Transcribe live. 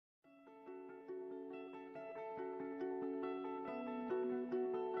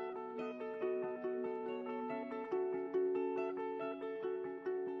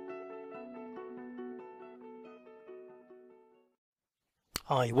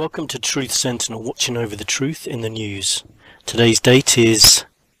Hi, welcome to Truth Sentinel, watching over the truth in the news. Today's date is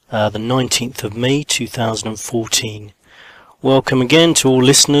the 19th of May 2014. Welcome again to all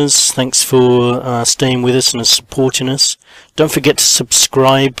listeners. Thanks for staying with us and supporting us. Don't forget to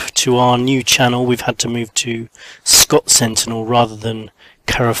subscribe to our new channel. We've had to move to Scott Sentinel rather than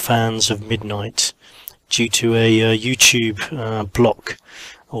Caravans of Midnight due to a YouTube block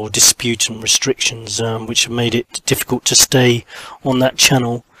or dispute and restrictions which have made it difficult to stay on that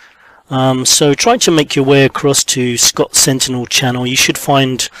channel. So try to make your way across to Scott Sentinel channel. You should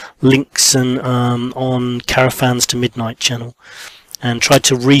find links and on Caravans to Midnight channel, and try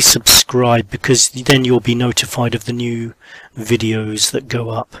to resubscribe because then you'll be notified of the new videos that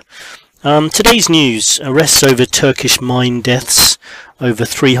go up. Today's news: arrests over Turkish mine deaths. Over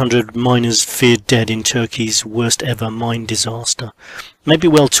 300 miners feared dead in Turkey's worst ever mine disaster. Maybe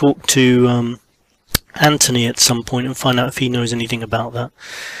we'll talk to Anthony at some point and find out if he knows anything about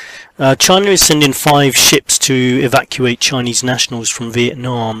that. China is sending 5 ships to evacuate Chinese nationals from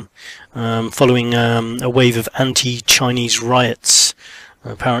Vietnam following a wave of anti-Chinese riots,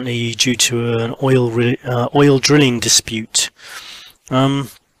 apparently due to an oil drilling dispute.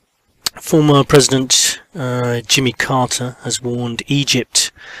 Former President Jimmy Carter has warned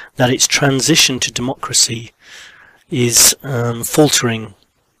Egypt that its transition to democracy is faltering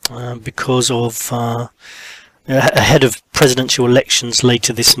because of ahead of presidential elections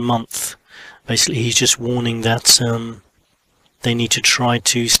later this month. Basically, he's just warning that they need to try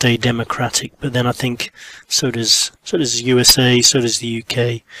to stay democratic. But then I think so does the USA, so does the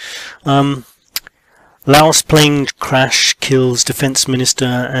UK. Laos plane crash kills defense minister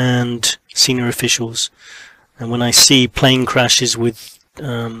and senior officials. And when I see plane crashes with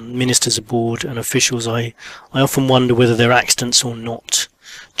ministers aboard and officials, I often wonder whether they're accidents or not.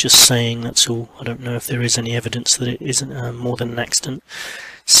 Just saying, that's all. I don't know if there is any evidence that it isn't more than an accident.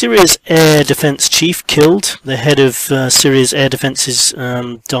 Syria's air defense chief killed. The head of Syria's air defenses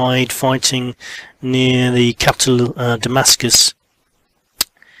died fighting near the capital Damascus,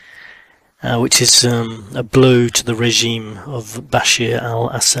 which is a blow to the regime of Bashar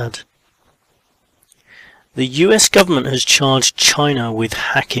al-Assad. The US government has charged China with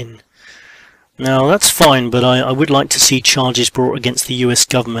hacking. Now that's fine, but I would like to see charges brought against the US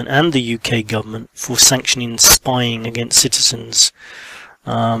government and the UK government for sanctioning spying against citizens,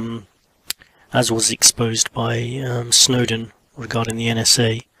 as was exposed by Snowden regarding the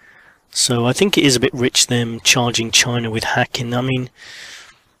NSA. So I think it is a bit rich them charging China with hacking. I mean,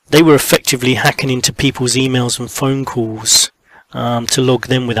 they were effectively hacking into people's emails and phone calls to log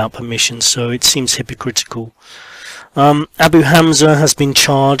them without permission, so it seems hypocritical. Abu Hamza has been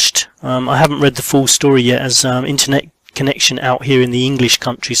charged. I haven't read the full story yet, as internet connection out here in the English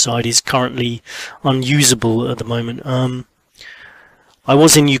countryside is currently unusable at the moment. I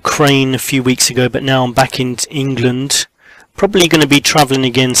was in Ukraine a few weeks ago, but now I'm back in England. Probably going to be travelling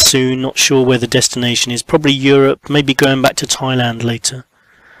again soon, not sure where the destination is. Probably Europe, maybe going back to Thailand later.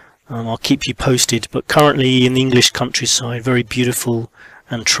 I'll keep you posted, but currently in the English countryside, very beautiful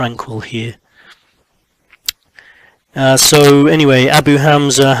and tranquil here. So anyway, Abu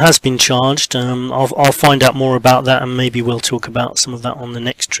Hamza has been charged. I'll find out more about that, and maybe we'll talk about some of that on the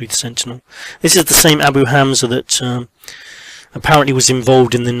next Truth Sentinel. This is the same Abu Hamza that apparently was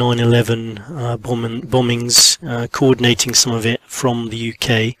involved in the 9/11 bombings, coordinating some of it from the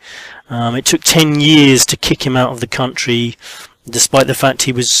UK. It took 10 years to kick him out of the country, despite the fact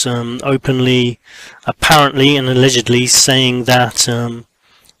he was openly, apparently and allegedly saying that,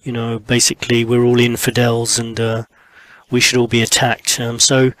 you know, basically we're all infidels and we should all be attacked.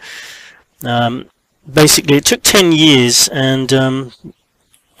 Basically it took 10 years, and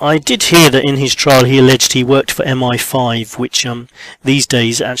I did hear that in his trial he alleged he worked for MI5, which these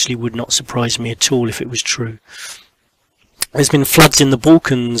days actually would not surprise me at all if it was true. There's been floods in the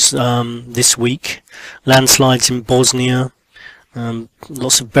Balkans this week, landslides in Bosnia,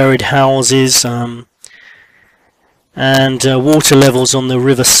 lots of buried houses, and water levels on the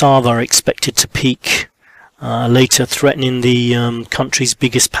River Sava are expected to peak later, threatening the country's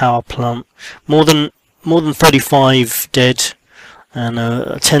biggest power plant. More than 35 dead, and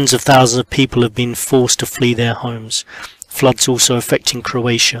tens of thousands of people have been forced to flee their homes. Floods also affecting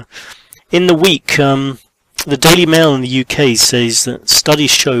Croatia. In the week, the Daily Mail in the UK says that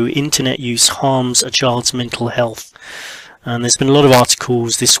studies show internet use harms a child's mental health. And there's been a lot of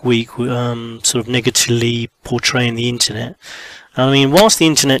articles this week sort of negatively portraying the internet. I mean, whilst the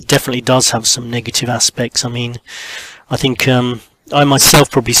internet definitely does have some negative aspects, I mean, I think I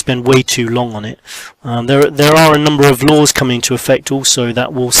myself probably spend way too long on it. There are a number of laws coming into effect also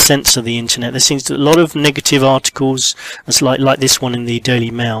that will censor the internet. There seems to be a lot of negative articles, that's like this one in the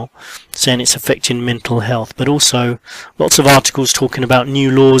Daily Mail, saying it's affecting mental health, but also lots of articles talking about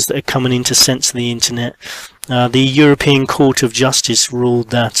new laws that are coming in to censor the internet. The European Court of Justice ruled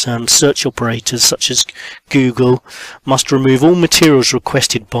that search operators such as Google must remove all materials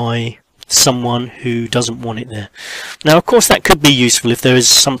requested by someone who doesn't want it there. Now, of course, that could be useful if there is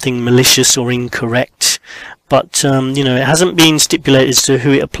something malicious or incorrect, but you know, it hasn't been stipulated as to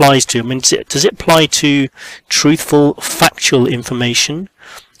who it applies to. I mean, does it apply to truthful, factual information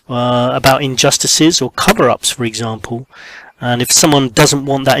about injustices or cover-ups, for example? And if someone doesn't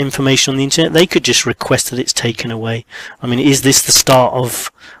want that information on the internet, they could just request that it's taken away. I mean, is this the start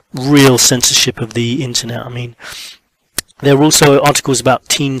of real censorship of the internet? I mean, there are also articles about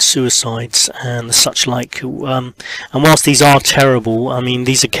teen suicides and such like, and whilst these are terrible, I mean,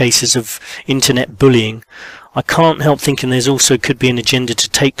 these are cases of internet bullying. I can't help thinking there's also could be an agenda to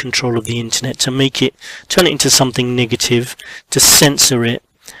take control of the internet, to make it, turn it into something negative, to censor it,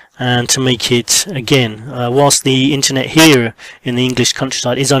 and to make it, again, whilst the internet here in the English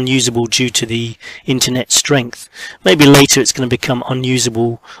countryside is unusable due to the internet strength, maybe later it's going to become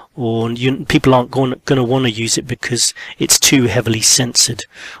unusable, or people aren't going to want to use it because it's too heavily censored,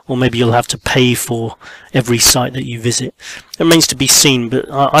 or maybe you'll have to pay for every site that you visit. It remains to be seen, but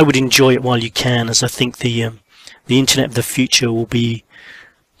I would enjoy it while you can, as I think the internet of the future will be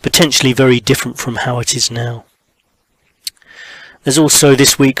potentially very different from how it is now. There's also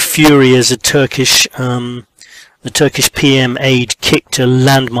this week fury as the Turkish PM aide kicked a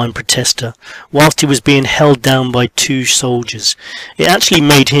landmine protester whilst he was being held down by two soldiers. It actually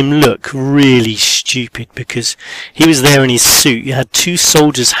made him look really stupid because he was there in his suit. You had two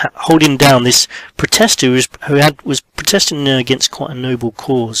soldiers holding down this protester who was protesting against quite a noble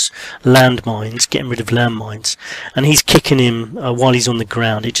cause, landmines, getting rid of landmines, and he's kicking him while he's on the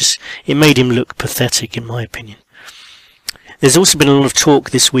ground. It made him look pathetic, in my opinion. There's also been a lot of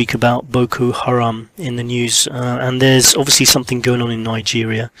talk this week about Boko Haram in the news, and there's obviously something going on in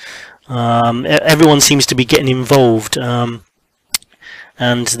Nigeria. Everyone seems to be getting involved, and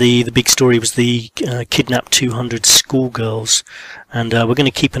the big story was the kidnapped 200 schoolgirls, and we're going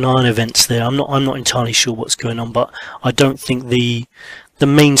to keep an eye on events there. I'm not entirely sure what's going on, but I don't think the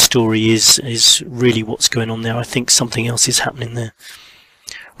main story is really what's going on there. I think something else is happening there.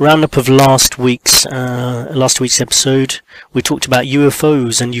 Roundup of last week's episode, we talked about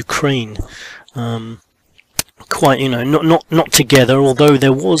UFOs and Ukraine. Quite, you know, not together. Although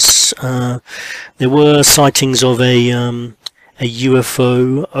there were sightings of a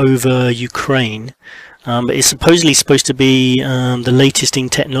UFO over Ukraine, but it's supposedly supposed to be the latest in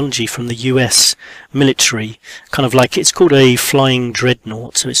technology from the US military. Kind of like, it's called a flying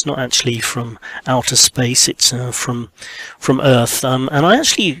dreadnought, so it's not actually from outer space, it's from Earth. And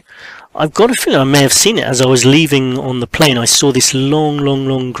I've got a feeling I may have seen it as I was leaving on the plane. I saw this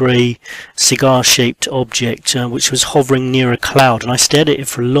long grey cigar-shaped object which was hovering near a cloud, and I stared at it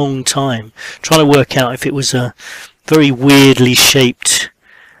for a long time, trying to work out if it was a very weirdly shaped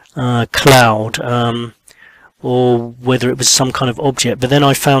cloud, or whether it was some kind of object. But then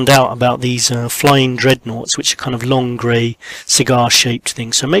I found out about these flying dreadnoughts, which are kind of long grey cigar-shaped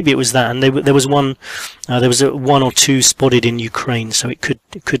things. So maybe it was that, and there was one or two spotted in Ukraine, so it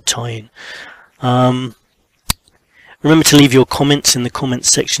could tie in. Remember to leave your comments in the comments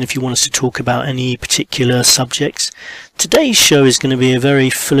section if you want us to talk about any particular subjects. Today's show is going to be a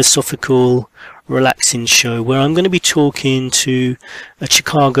very philosophical, relaxing show where I'm going to be talking to a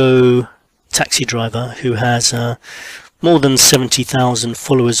Chicago taxi driver who has more than 70,000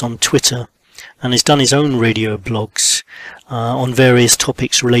 followers on Twitter and has done his own radio blogs on various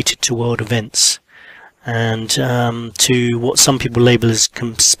topics related to world events and to what some people label as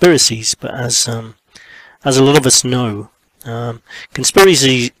conspiracies, but as a lot of us know,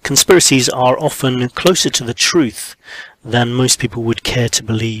 conspiracies are often closer to the truth than most people would care to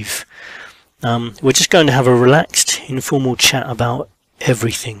believe. We're just going to have a relaxed, informal chat about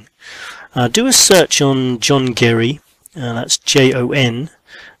everything. Do a search on Jon Gery, that's Jon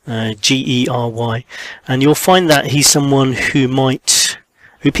Gery, and you'll find that he's someone who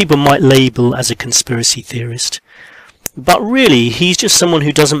people might label as a conspiracy theorist. But really, he's just someone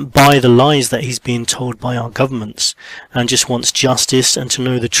who doesn't buy the lies that he's being told by our governments and just wants justice and to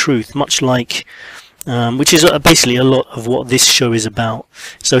know the truth, much like, which is basically a lot of what this show is about.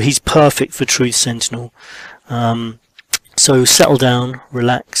 So he's perfect for Truth Sentinel. So settle down,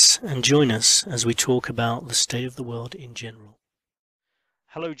 relax, and join us as we talk about the state of the world in general.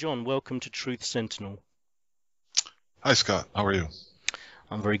 Hello, John. Welcome to Truth Sentinel. Hi, Scott. How are you?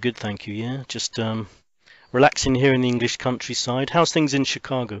 I'm very good, thank you. Yeah, just relaxing here in the English countryside. How's things in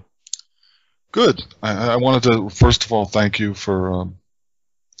Chicago? Good. I wanted to first of all thank you for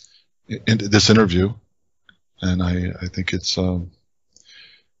this interview, and I think it's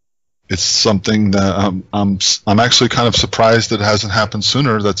something that I'm actually kind of surprised that it hasn't happened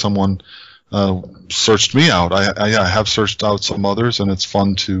sooner. That someone searched me out. I have searched out some others, and it's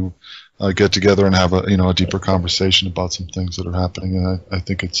fun to get together and have a deeper conversation about some things that are happening. And I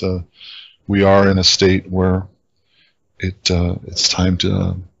think we are in a state where it's time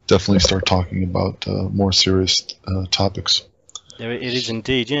to definitely start talking about more serious topics. There it is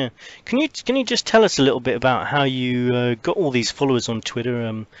indeed. Yeah. Can you just tell us a little bit about how you got all these followers on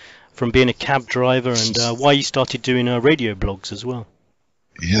Twitter, from being a cab driver, and why you started doing radio blogs as well?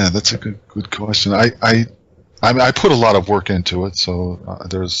 Yeah, that's a good question. I put a lot of work into it, so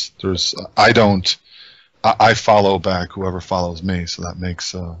I follow back whoever follows me, so that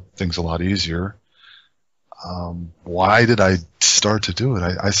makes things a lot easier. Why did I start to do it?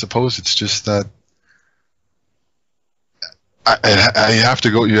 I suppose it's just that I have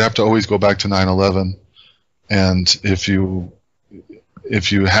to go. You have to always go back to 9/11, and if you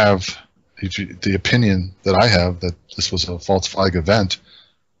have the opinion that I have that this was a false flag event,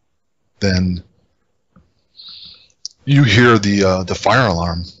 then you hear the fire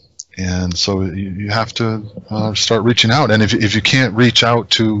alarm, and so you have to start reaching out. And if you can't reach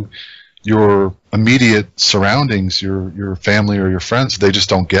out to your immediate surroundings, your family or your friends, they just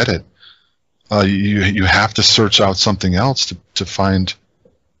don't get it. You have to search out something else to find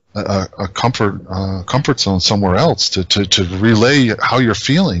a comfort zone somewhere else to relay how you're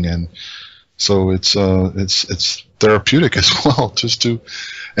feeling. And so it's therapeutic as well, just to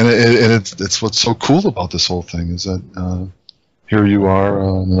and it's what's so cool about this whole thing is that here you are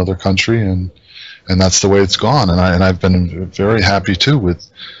in another country, and that's the way it's gone. And I've been very happy too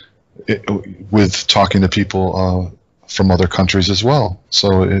with talking to people from other countries as well.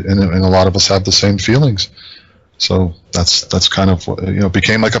 So and a lot of us have the same feelings. So that's kind of what,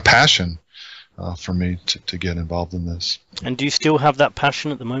 became like a passion for me to get involved in this. And do you still have that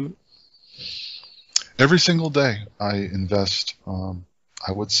passion at the moment? Every single day I invest.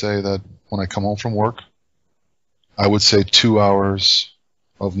 I would say that when I come home from work, I would say 2 hours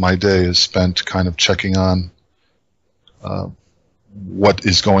of my day is spent kind of checking on what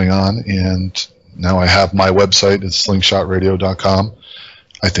is going on. And now I have my website. It's slingshotradio.com.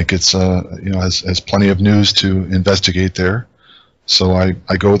 I think it's has plenty of news to investigate there. So I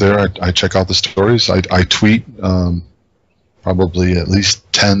go there. I check out the stories. I tweet probably at least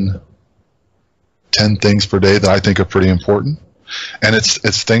 10 things per day that I think are pretty important. And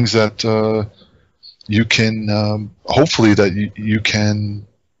it's things that you can hopefully that you can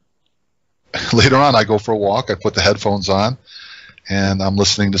later on. I go for a walk. I put the headphones on, and I'm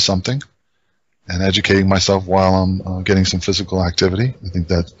listening to something and educating myself while I'm getting some physical activity. I think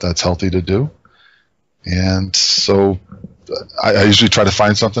that's healthy to do. And so I usually try to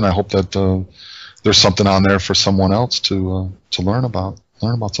find something. I hope that there's something on there for someone else to learn about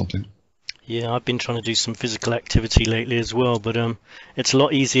something. Yeah, I've been trying to do some physical activity lately as well, but it's a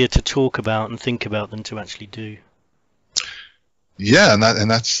lot easier to talk about and think about than to actually do. Yeah,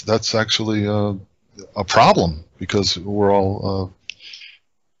 and that's actually a problem, because we're all.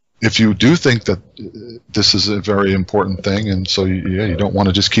 If you do think that this is a very important thing, and so you don't want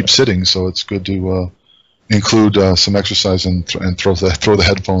to just keep sitting, so it's good to include some exercise and throw the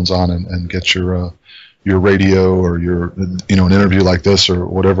headphones on and get your radio or your an interview like this or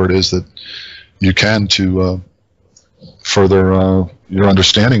whatever it is that you can to further your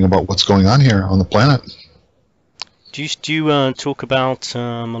understanding about what's going on here on the planet. Do you talk about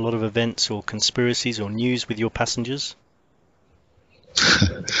a lot of events or conspiracies or news with your passengers?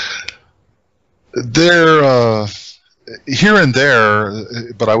 They're here and there,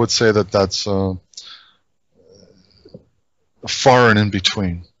 but I would say that that's far and in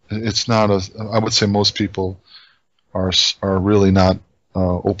between. It's not I would say most people are really not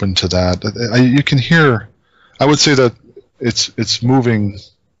open to that. You can hear. I would say that it's moving.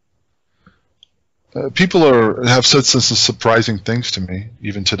 People have said some surprising things to me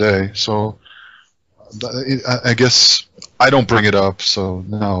even today. So I guess I don't bring it up. So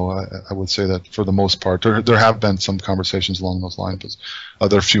no, I would say that for the most part, there have been some conversations along those lines, but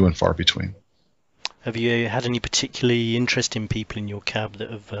they're few and far between. Have you had any particularly interesting people in your cab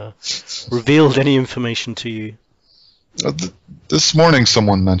that have revealed any information to you? This morning,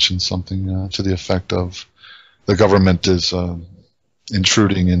 someone mentioned something to the effect of the government is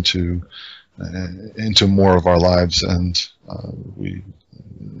intruding into more of our lives, and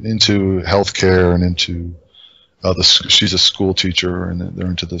into healthcare and into she's a school teacher, and they're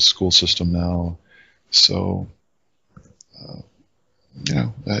into the school system now. So, you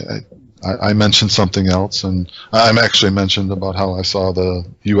know, I mentioned something else, and I actually mentioned about how I saw the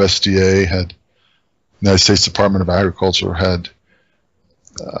USDA had, United States Department of Agriculture had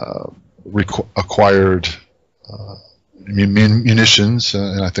acquired munitions,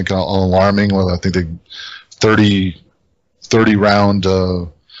 and I think alarming. Well, I think they 30 round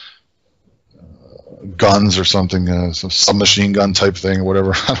guns or something, some submachine gun type thing, or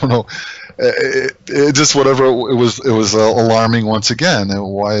whatever. I don't know. It just whatever. It was alarming once again.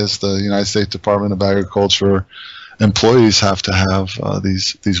 Why is the United States Department of Agriculture employees have to have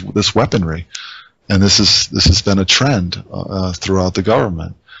this weaponry? And this has been a trend throughout the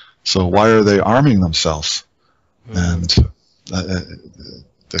government. So why are they arming themselves? And the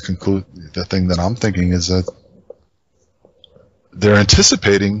thing that I'm thinking is that they're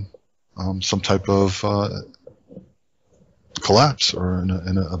anticipating some type of collapse or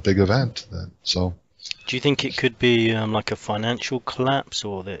in a big event. So, do you think it could be like a financial collapse,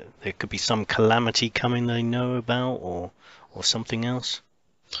 or there could be some calamity coming they know about, or something else?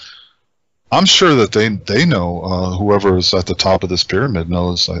 I'm sure that they know. Whoever is at the top of this pyramid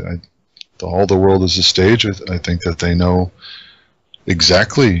knows. All the world is a stage. I think that they know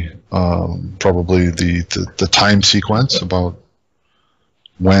exactly, probably the time sequence about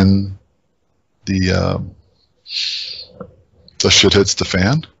when the shit hits the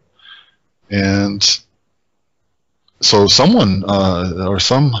fan, and so someone or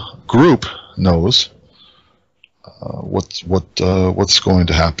some group knows what's going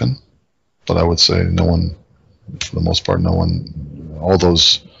to happen. But I would say no one, for the most part, all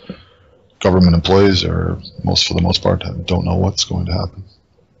those government employees, for the most part, don't know what's going to happen.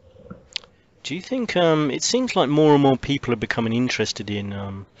 Do you think it seems like more and more people are becoming interested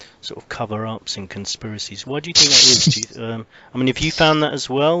in sort of cover-ups and conspiracies? Why do you think that is? I mean, have you found that as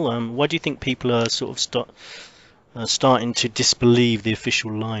well? Why do you think people are sort of starting to disbelieve the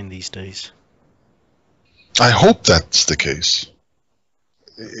official line these days? I hope that's the case.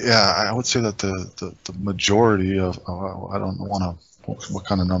 Yeah, I would say that the majority of, I don't want to, what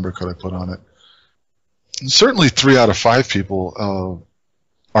kind of number could I put on it? Certainly 3 out of 5 people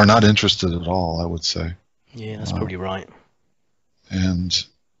are not interested at all, I would say. Yeah, that's probably right. And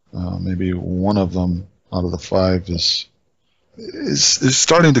maybe one of them out of the 5 is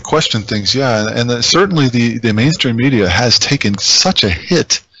starting to question things. Yeah, and certainly the mainstream media has taken such a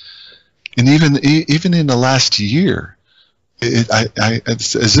hit, and even in the last year.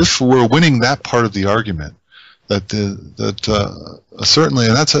 It's as if we're winning that part of the argument. Certainly,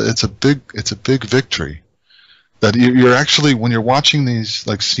 and it's a big victory. That you're actually, when you're watching these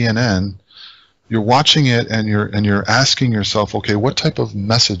like CNN, you're watching it and you're asking yourself, okay, what type of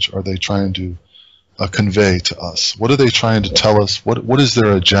message are they trying to convey to us? What are they trying to tell us? What is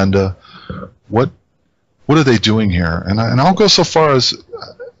their agenda? What are they doing here? And I'll go so far as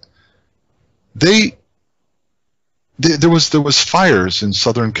there was fires in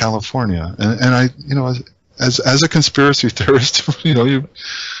Southern California, and I, you know, as a conspiracy theorist, you know,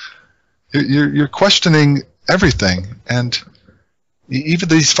 you're questioning everything, and even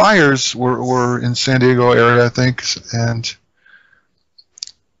these fires were in San Diego area, I think, and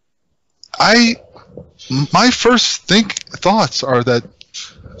my first thoughts are that,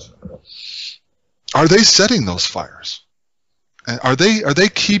 are they setting those fires? Are they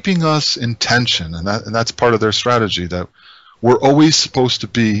keeping us in tension? And that's part of their strategy, that we're always supposed to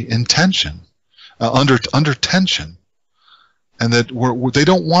be in tension, under tension, and that they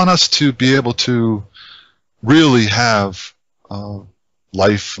don't want us to be able to really have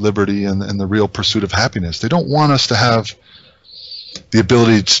life, liberty, and the real pursuit of happiness. They don't want us to have the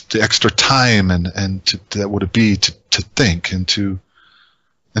ability to extra time and that would it be to think and to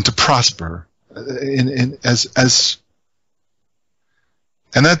prosper, and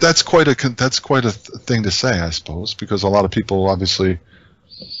that's quite a thing to say, I suppose, because a lot of people obviously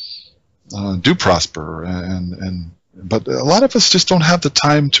do prosper, but a lot of us just don't have the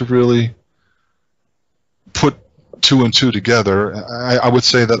time to really put 2 and 2 together. I would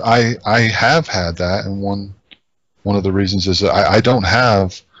say that I have had that, and one of the reasons is that I don't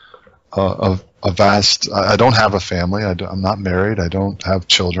have I don't have a family. I'm not married. I don't have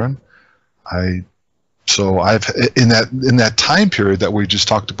children. So I've in that time period that we just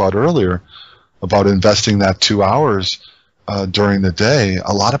talked about earlier, about investing that 2 hours during the day.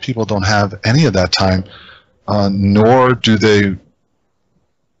 A lot of people don't have any of that time, nor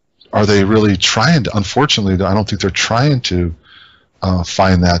are they really trying to. Unfortunately, I don't think they're trying to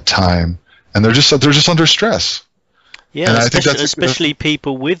find that time, and they're just under stress. Yeah, and especially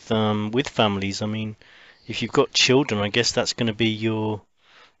people with families. I mean, if you've got children, I guess that's going to be your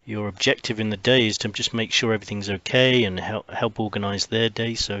objective in the day, is to just make sure everything's okay and help organize their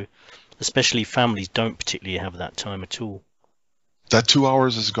day. So especially families don't particularly have that time at all. That 2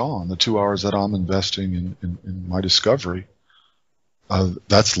 hours is gone. The 2 hours that I'm investing in my discovery,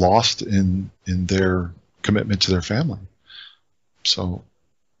 that's lost in their commitment to their family. So,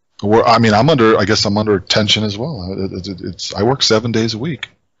 I guess I'm under tension as well. I work 7 days a week,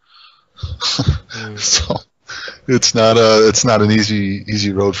 so it's not an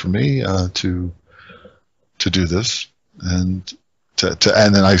easy road for me to do this, and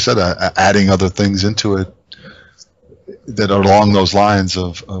then like I said, adding other things into it that are along those lines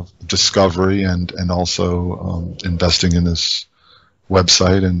of discovery and also investing in this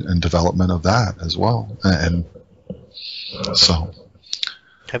website and development of that as well. And so,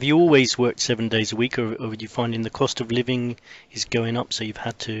 have you always worked 7 days a week, or are you finding the cost of living is going up, so you've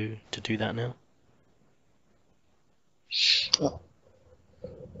had to do that now?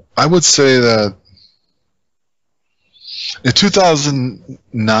 I would say that in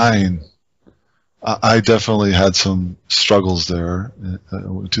 2009, I definitely had some struggles there.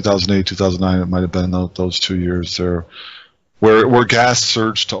 2008, 2009, it might have been those 2 years there, where gas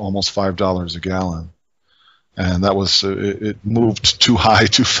surged to almost $5 a gallon, and that was it moved too high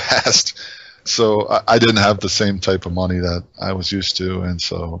too fast. So I didn't have the same type of money that I was used to, and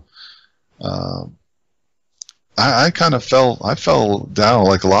so I kind of fell down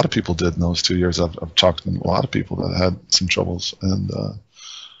like a lot of people did in those 2 years. I've talked to a lot of people that had some troubles, and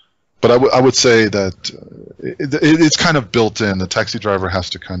but I would say that it's kind of built in. The taxi driver has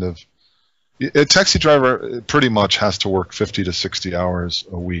to a taxi driver pretty much has to work 50 to 60 hours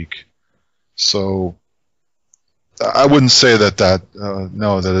a week. So I wouldn't say that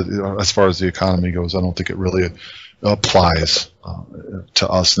as far as the economy goes, I don't think it really applies to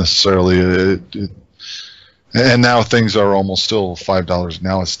us necessarily. And now things are almost still $5.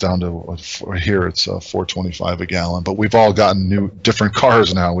 Now it's down to here it's $4.25 a gallon. But we've all gotten different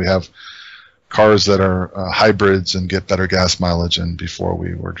cars now. We have cars that are hybrids and get better gas mileage. And before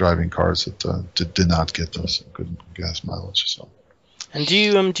we were driving cars that did not get those good gas mileage. So. And do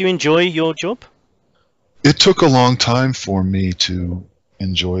you enjoy your job? It took a long time for me to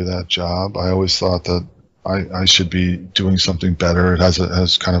enjoy that job. I always thought that I should be doing something better. It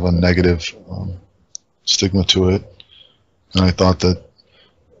has kind of a negative stigma to it, and I thought that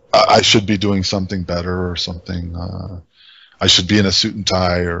I should be doing something better or something. I should be in a suit and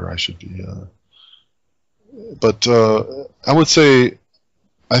tie, or I should be. But I would say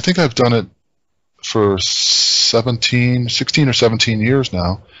I think I've done it for 16 or 17 years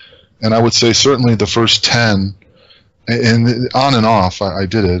now, and I would say certainly the first 10, and on and off, I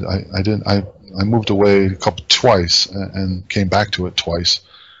did it. I moved away twice and came back to it twice.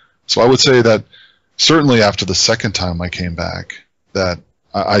 So I would say that certainly after the second time I came back, that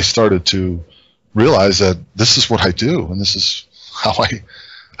I started to realize that this is what I do, and this is how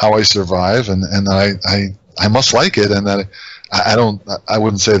I survive, and I must like it, and that I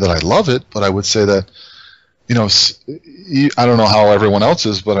wouldn't say that I love it, but I would say that, I don't know how everyone else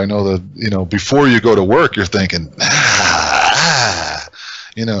is, but I know that, before you go to work, you're thinking,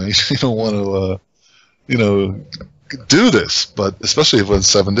 you don't want to, do this, but especially if it's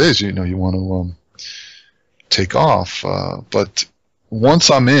 7 days, you want to take off. But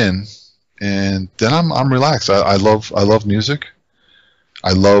once I'm in, and then I'm relaxed. I love music.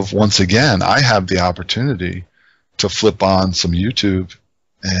 I love, once again, I have the opportunity to flip on some YouTube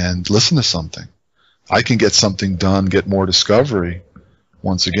and listen to something. I can get something done, get more discovery,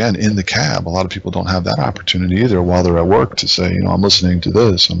 once again, in the cab. A lot of people don't have that opportunity either while they're at work to say, I'm listening to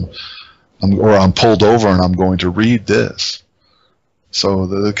this, or I'm pulled over and I'm going to read this. So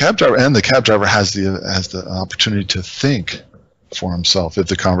the cab driver has the opportunity to think for himself if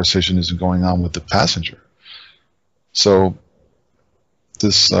the conversation isn't going on with the passenger. So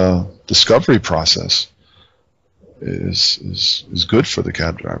this discovery process is good for the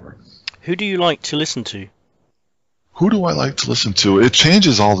cab driver. Who do you like to listen to? Who do I like to listen to? It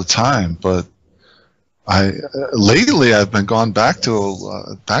changes all the time, but lately I've been gone back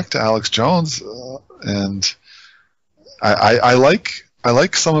to Alex Jones, and I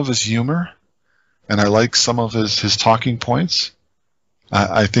like some of his humor, and I like some of his talking points.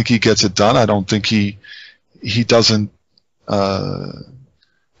 I think he gets it done. I don't think he doesn't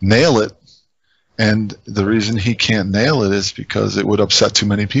nail it, and the reason he can't nail it is because it would upset too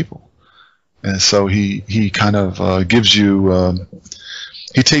many people. And so he kind of gives you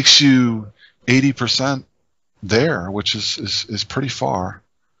he takes you 80% there, which is pretty far,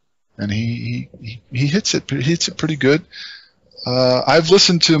 and he hits it pretty good. I've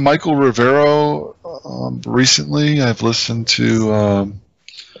listened to Michael Rivero Recently, I've listened to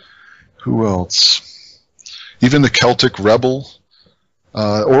who else? Even the Celtic Rebel,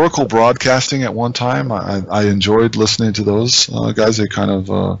 Oracle Broadcasting. At one time, I enjoyed listening to those guys. They kind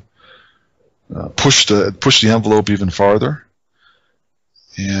of push the envelope even farther.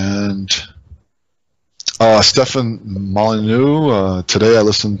 And Stefan Molyneux, today I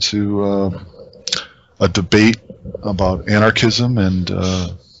listened to a debate about anarchism and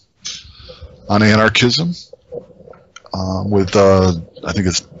on anarchism with I think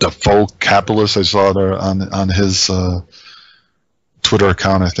it's Defoe Capitalist. I saw there on his Twitter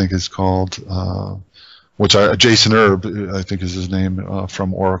account, I think it's called, which Jason Erb, I think is his name,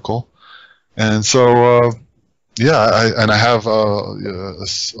 from Oracle. And so, yeah, I have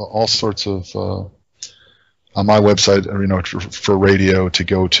all sorts of on my website, you know, for radio to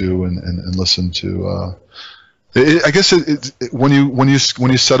go to and listen to. I guess when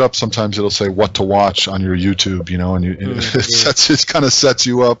you set up, sometimes it'll say what to watch on your YouTube, you know, and it kind of sets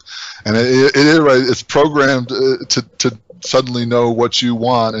you up, and it is right. It's programmed to suddenly know what you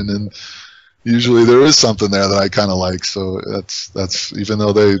want, and then usually there is something there that I kind of like. So that's even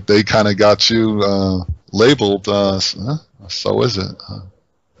though they kind of got you labeled, so is it.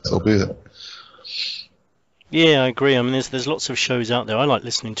 So be it. Yeah, I agree. I mean, there's lots of shows out there. I like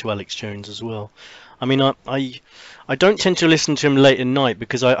listening to Alex Jones as well. I mean, I don't tend to listen to him late at night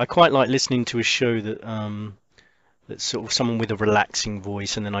because I quite like listening to a show that's sort of someone with a relaxing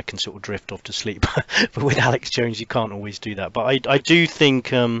voice, and then I can sort of drift off to sleep. But with Alex Jones, you can't always do that. But I do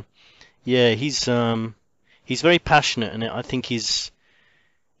think, yeah, he's very passionate, and I think he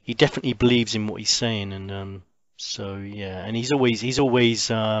definitely believes in what he's saying, and so yeah, and he's always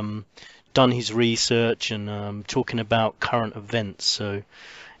done his research and talking about current events. So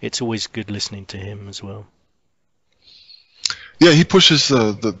it's always good listening to him as well. Yeah, he pushes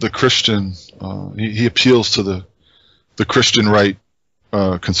the Christian. He appeals to the Christian right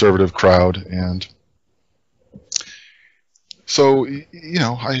conservative crowd, and so you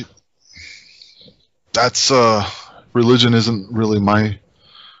know, that's religion isn't really my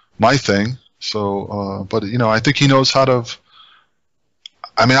thing. So, but you know, I think he knows how to.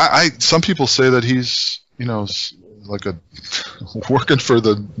 I mean, some people say that he's, you know, like working for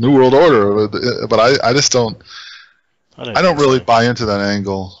the New World Order, but I just don't. I don't really buy into that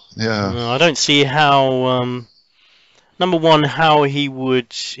angle. Yeah. No, I don't see how. Number one, how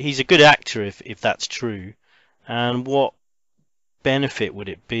he's a good actor if that's true, and what benefit would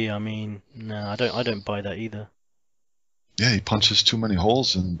it be? I mean, no, I don't buy that either. Yeah, he punches too many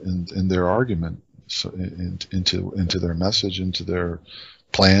holes in their argument, so into their message, into their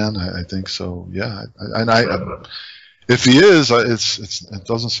plan. I think so. Yeah, if he is, it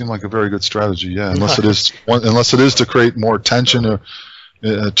doesn't seem like a very good strategy. Yeah, unless it is to create more tension or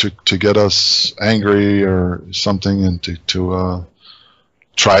to get us angry or something, and to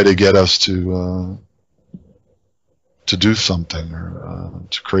try to get us to do something, or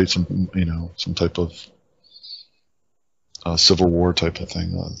to create some, you know, some type of civil war type of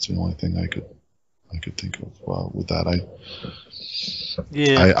thing. That's the only thing I could think of with that.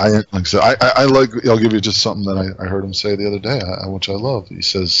 Yeah. Like I said, I like. I'll give you just something that I heard him say the other day, which I love. He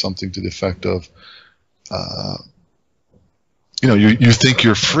says something to the effect of, you know, you think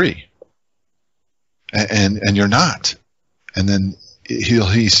you're free, and you're not, and then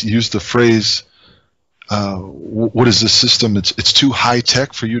he's used the phrase, what is this system? It's too high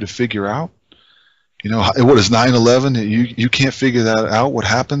tech for you to figure out. You know, what is 9/11? You can't figure that out. What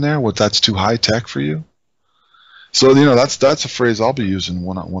happened there? That's too high tech for you. So, you know, that's a phrase I'll be using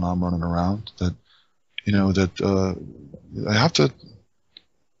when I'm running around. That, you know, that I have to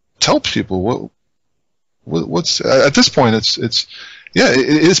tell people what's at this point.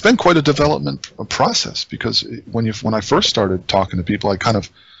 It's been quite a development process, because when I first started talking to people, I kind of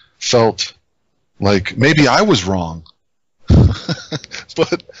felt like maybe I was wrong,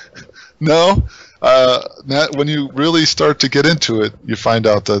 but no. When you really start to get into it, you find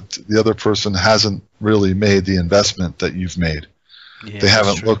out that the other person hasn't really made the investment that you've made. Yeah, they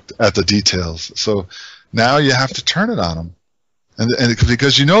haven't looked at the details. So now you have to turn it on them, and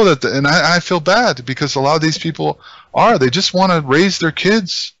because you know that. And I feel bad, because a lot of these people they just want to raise their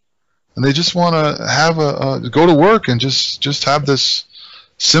kids, and they just want to have go to work and just have this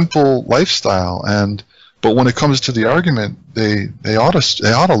simple lifestyle. But when it comes to the argument, they ought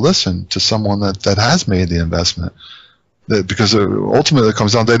to listen to someone that has made the investment, because ultimately it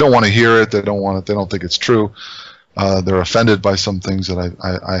comes down, they don't want to hear it, they don't think it's true, they're offended by some things that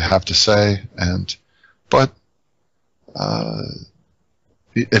I have to say, but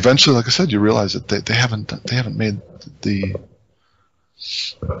eventually, like I said, you realize that they haven't made the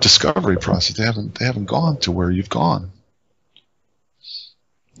discovery process. They haven't gone to where you've gone.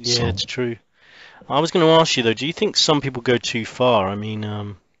 Yeah, So, it's true. I was going to ask you though, do you think some people go too far? I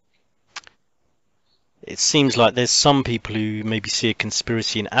mean, it seems like there's some people who maybe see a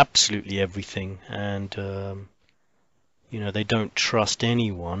conspiracy in absolutely everything, and they don't trust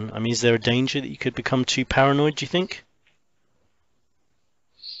anyone. I mean, is there a danger that you could become too paranoid, do you think?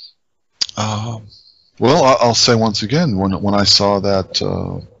 well, I'll say once again, when I saw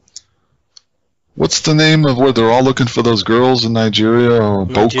that, what's the name of where they're all looking for those girls in Nigeria?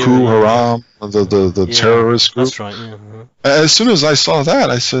 Boko Haram, the Yeah, terrorist group. that's right. Yeah. As soon as I saw that,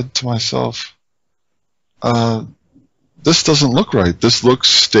 I said to myself, this doesn't look right. This looks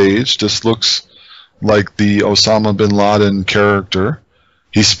staged. This looks like the Osama bin Laden character.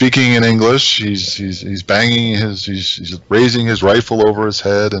 He's speaking in English. He's banging he's raising his rifle over his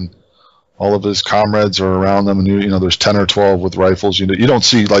head, and all of his comrades are around them. And there's 10 or 12 with rifles. You don't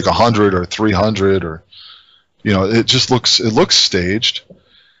see like 100 or 300 or it just looks staged.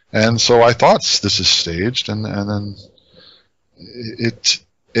 And so I thought this is staged, and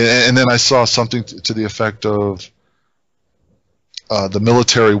then I saw something to the effect of the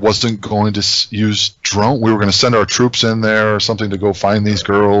military wasn't going to use drone. We were going to send our troops in there or something to go find these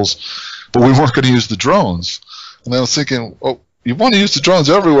girls, but we weren't going to use the drones. And I was thinking, oh, you want to use the drones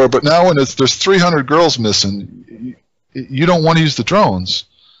everywhere, but now when there's 300 girls missing, you don't want to use the drones.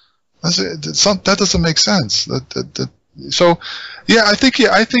 That doesn't make sense. So, yeah, I think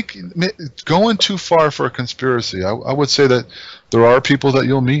going too far for a conspiracy. I would say that there are people that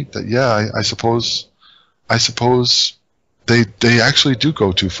you'll meet that, yeah, I suppose they actually do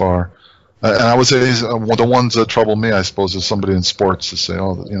go too far. And I would say the ones that trouble me, I suppose, is somebody in sports to say,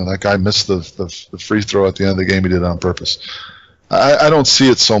 oh, that guy missed the free throw at the end of the game. He did it on purpose. I don't see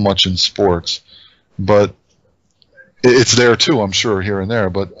it so much in sports, but it's there too, I'm sure, here and there.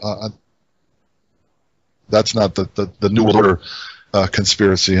 But that's not the New World Order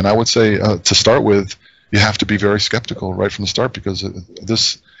conspiracy. And I would say, to start with, you have to be very skeptical right from the start, because it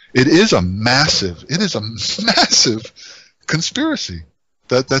is a massive conspiracy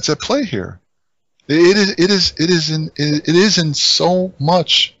that's at play here. It is in so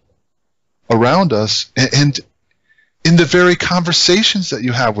much around us, and in the very conversations that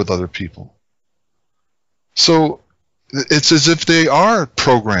you have with other people. So it's as if they are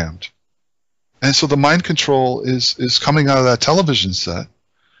programmed. And so the mind control is coming out of that television set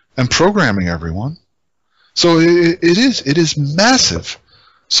and programming everyone. So it is massive.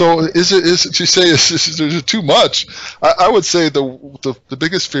 So is you say is it too much? I would say the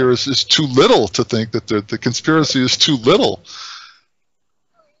biggest fear is too little, to think that the conspiracy is too little.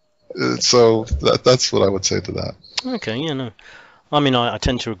 So that's what I would say to that. Okay, yeah, no. I mean, I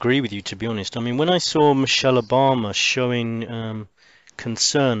tend to agree with you, to be honest. I mean, when I saw Michelle Obama showing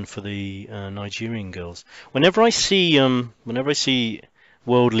concern for the Nigerian girls, whenever I see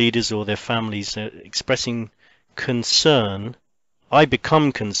world leaders or their families expressing concern, I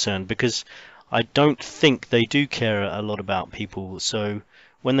become concerned, because I don't think they do care a lot about people. So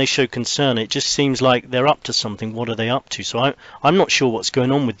when they show concern, it just seems like they're up to something. What are they up to? So I'm not sure what's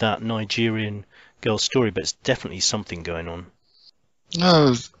going on with that Nigerian girl story, but it's definitely something going on.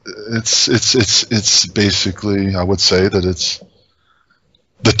 No, it's basically, I would say that it's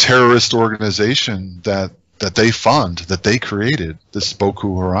the terrorist organization that they fund, that they created. This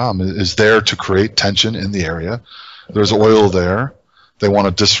Boko Haram is there to create tension in the area. There's oil there. They want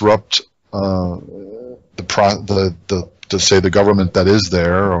to disrupt the government that is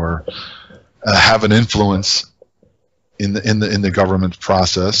there, or have an influence in the government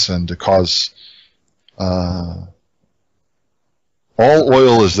process, and to cause all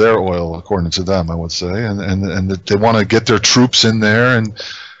oil is their oil, according to them, I would say, and they want to get their troops in there, and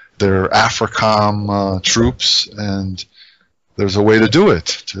their AFRICOM troops, and there's a way to do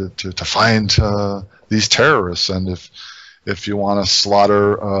it, to find these terrorists. And if you want to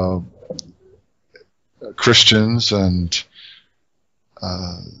slaughter Christians, and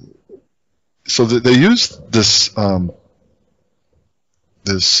so they use this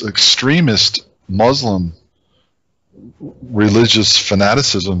this extremist Muslim religious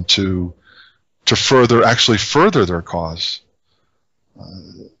fanaticism to further their cause.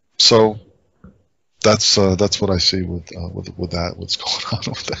 So that's what I see with that. What's going on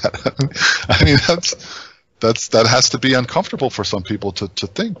with that? I mean, that has to be uncomfortable for some people to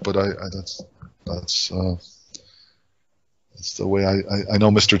think, but that's the way I know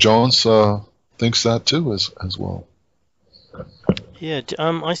Mr. Jones thinks that too, as well. Yeah,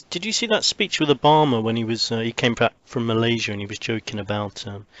 did you see that speech with Obama when he came back from Malaysia and he was joking about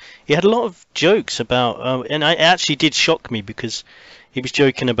he had a lot of jokes about and it actually did shock me because he was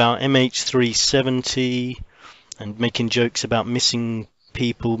joking about MH370 and making jokes about missing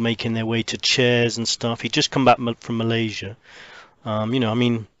people making their way to chairs and stuff. He'd just come back from Malaysia. I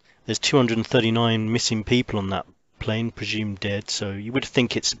mean, there's 239 missing people on that plane, presumed dead, so you would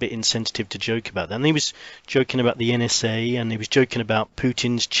think it's a bit insensitive to joke about that. And he was joking about the NSA, and he was joking about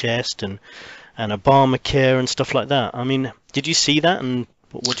Putin's chest and Obamacare and stuff like that. I mean, did you see that, and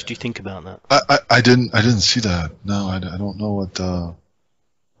what did you think about that? I didn't see that. No, I don't know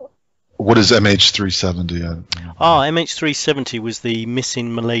what is MH370. MH370 was the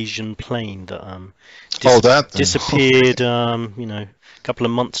missing Malaysian plane that that disappeared a couple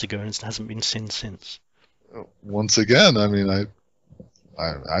of months ago and hasn't been seen since. Once again, I mean,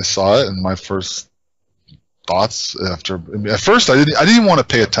 I saw it, and my first thoughts at first I didn't even want to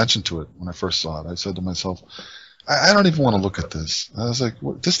pay attention to it when I first saw it. I said to myself, I don't even want to look at this. I was like,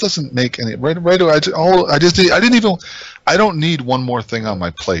 this doesn't make any right away. I don't need one more thing on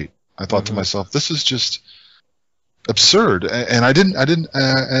my plate. I thought to myself, this is just absurd, and I didn't,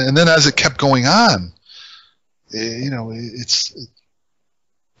 and then as it kept going on,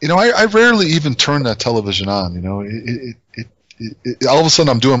 I rarely even turn that television on. All of a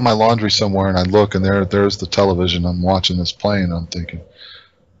sudden I'm doing my laundry somewhere and I look and there's the television. I'm watching this plane. And I'm thinking,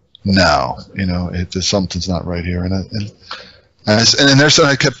 no, something's not right here. And I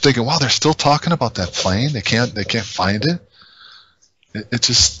kept thinking, wow, they're still talking about that plane. They can't find it. That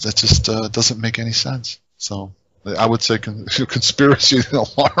just doesn't make any sense. So I would say conspiracy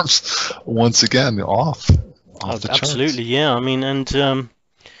alarms once again off the charts. Absolutely, yeah. I mean, and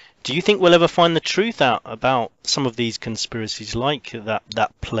do you think we'll ever find the truth out about some of these conspiracies, like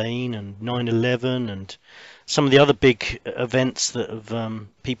that plane and 9/11 and some of the other big events that have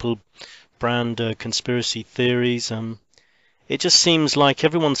people brand conspiracy theories? It just seems like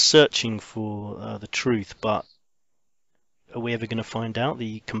everyone's searching for the truth, but are we ever going to find out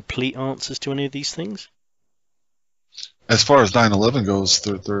the complete answers to any of these things? As far as 9/11 goes,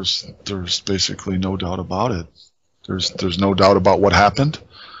 there's basically no doubt about it. There's no doubt about what happened.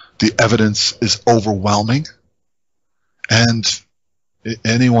 The evidence is overwhelming, and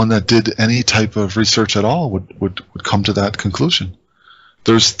anyone that did any type of research at all would come to that conclusion.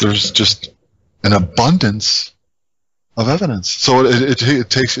 There's just an abundance of evidence. So it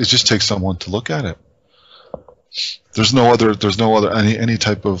just takes someone to look at it. There's no other any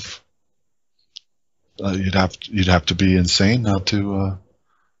type of you'd have to be insane not to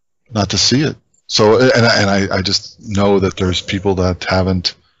see it. So and I just know that there's people that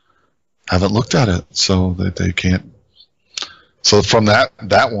haven't looked at it, so that they can't. So from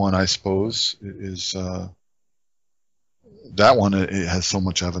that one, I suppose, is that one. It has so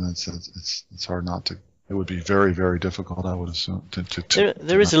much evidence that it's hard not to. It would be very, very difficult, I would assume.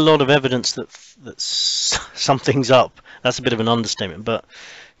 There is a lot of evidence that something's up. That's a bit of an understatement, but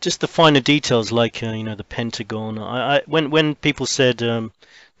just the finer details, like the Pentagon. When people said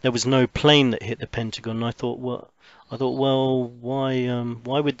there was no plane that hit the Pentagon, I thought, well,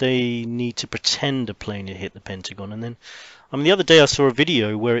 why would they need to pretend a plane had hit the Pentagon? And then, the other day I saw a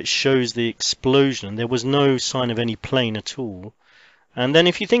video where it shows the explosion, and there was no sign of any plane at all. And then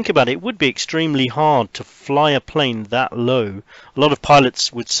if you think about it, it would be extremely hard to fly a plane that low. A lot of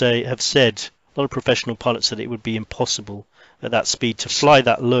pilots have said, a lot of professional pilots said it would be impossible at that speed to fly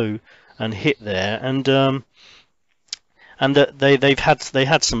that low and hit there. And that they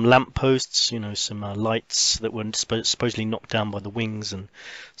had some lampposts, some lights that were supposedly knocked down by the wings. And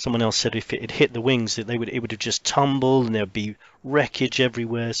someone else said if it had hit the wings, that it would have just tumbled and there would be wreckage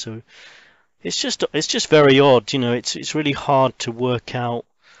everywhere. So it's just very odd, It's really hard to work out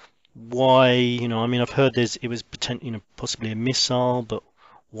why, I've heard it was possibly a missile, but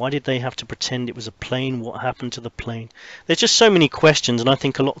why did they have to pretend it was a plane? What happened to the plane? There's just so many questions, and I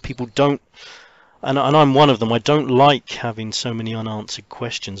think a lot of people don't, and I'm one of them. I don't like having so many unanswered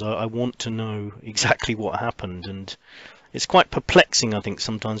questions. I want to know exactly what happened, and it's quite perplexing, I think,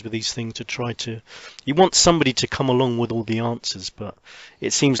 sometimes with these things you want somebody to come along with all the answers, but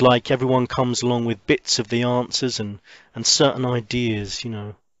it seems like everyone comes along with bits of the answers and certain ideas, Do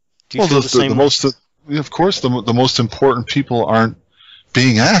you feel the same? Of course, the most important people aren't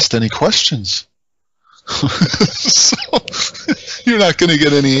being asked any questions. So you're not going to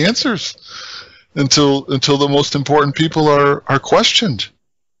get any answers until the most important people are questioned.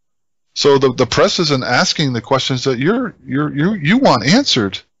 So the press isn't asking the questions that you want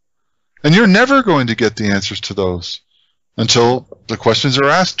answered, and you're never going to get the answers to those until the questions are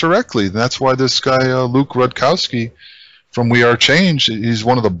asked directly. That's why this guy Luke Rudkowski from We Are Change. He's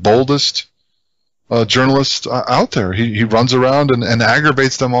one of the boldest journalists out there. He runs around and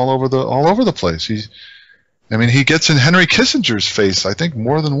aggravates them all over the place. He gets in Henry Kissinger's face, I think,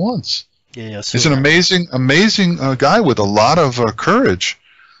 more than once. Yeah, he's an amazing guy with a lot of courage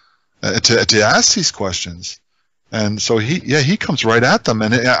to ask these questions. And so he comes right at them.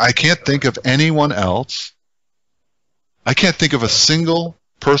 And I can't think of anyone else. I can't think of a single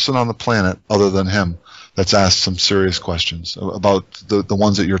person on the planet other than him that's asked some serious questions about the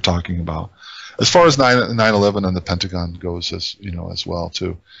ones that you're talking about. As far as 9/11 and the Pentagon goes, as well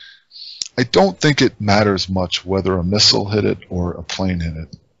too, I don't think it matters much whether a missile hit it or a plane hit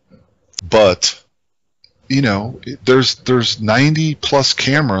it. But there's 90 plus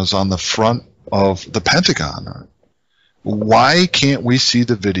cameras on the front of the Pentagon. Why can't we see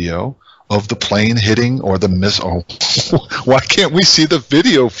the video of the plane hitting or the missile? Why can't we see the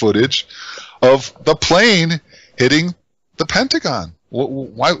video footage of the plane hitting the Pentagon?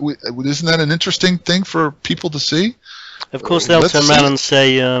 Why isn't that an interesting thing for people to see? Of course, they'll turn around and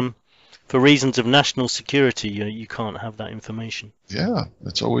say, for reasons of national security, you can't have that information. Yeah,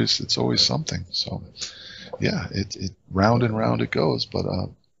 it's always something. So, yeah, it round and round it goes. But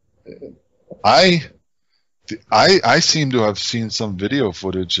I seem to have seen some video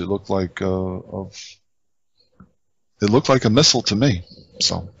footage. It looked like a missile to me.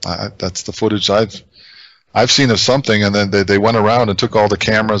 So that's the footage I've seen of something. And then they went around and took all the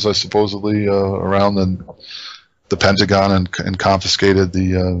cameras, supposedly around the Pentagon and confiscated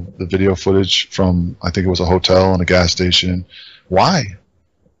the video footage from, I think it was a hotel and a gas station. Why?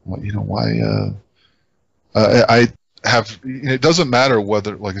 Why? It doesn't matter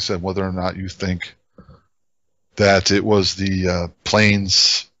whether, like I said, whether or not you think that it was the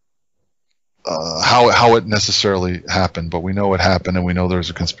planes, how it necessarily happened, but we know it happened, and we know there's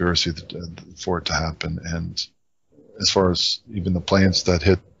a conspiracy for it to happen. And as far as even the planes that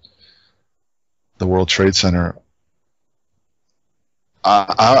hit the World Trade Center,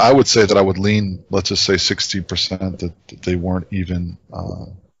 I would say that I would lean, let's just say 60%, that they weren't even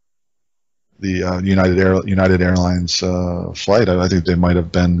the United Airlines flight. I think they might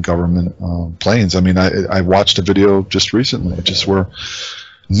have been government planes. I mean, I watched a video just recently, just where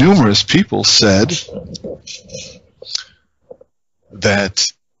numerous people said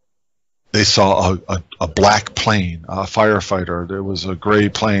that they saw a black plane, a firefighter. There was a gray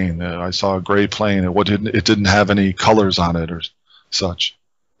plane. I saw a gray plane. It didn't have any colors on it or such.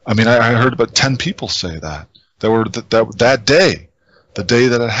 I mean, I heard about 10 people say that. That day. The day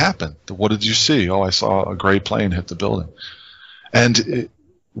that it happened. What did you see? Oh, I saw a gray plane hit the building. And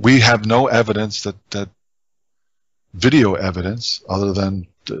we have no evidence that video evidence other than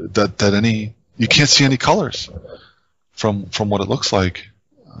that you can't see any colors from what it looks like.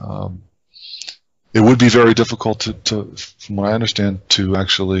 It would be very difficult to, from what I understand, to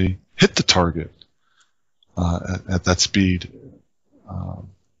actually hit the target at that speed.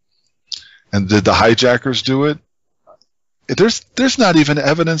 And did the hijackers do it? There's not even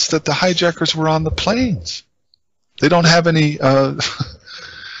evidence that the hijackers were on the planes. They don't have any.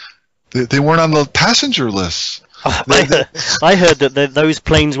 They weren't on the passenger list. I heard that those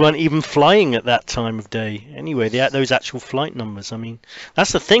planes weren't even flying at that time of day. Anyway, those actual flight numbers. I mean,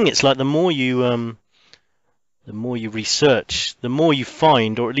 that's the thing. It's like the more you research, the more you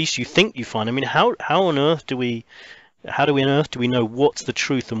find, or at least you think you find. I mean, how on earth do we know what's the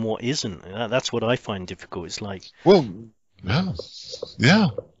truth and what isn't? That's what I find difficult. It's like, well. Yeah.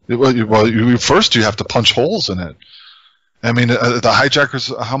 Well, first you have to punch holes in it. I mean, the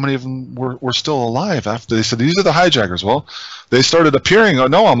hijackers, how many of them were still alive after they said, these are the hijackers? Well, they started appearing. Oh,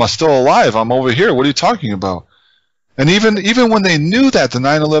 no, I'm still alive. I'm over here. What are you talking about? And even when they knew that, the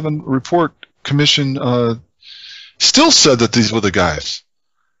 9/11 Report Commission still said that these were the guys.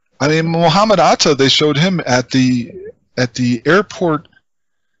 I mean, Mohammed Atta, they showed him at the airport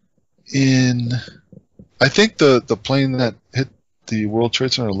in... I think the plane that hit the World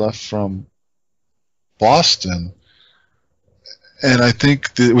Trade Center left from Boston, and I think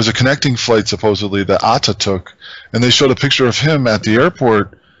it was a connecting flight supposedly that Atta took, and they showed a picture of him at the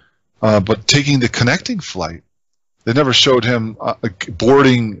airport, but taking the connecting flight. They never showed him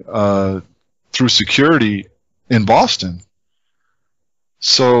boarding through security in Boston.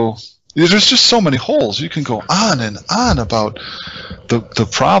 So there's just so many holes. You can go on and on about the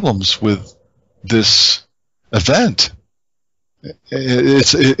problems with this event.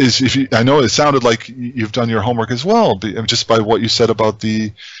 I know it sounded like you've done your homework as well, just by what you said about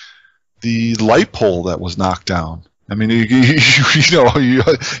the light pole that was knocked down I mean, you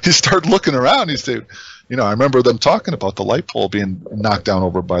start looking around. You say, I remember them talking about the light pole being knocked down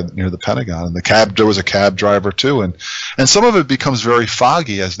over near the Pentagon, and there was a cab driver too, and some of it becomes very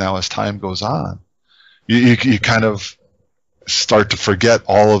foggy as time goes on. You kind of start to forget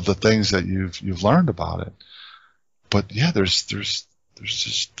all of the things that you've learned about it. But yeah, there's just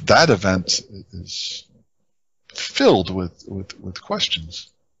that event is filled with questions.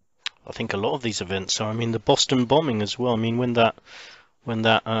 I think a lot of these events are. I mean, the Boston bombing as well. I mean, when that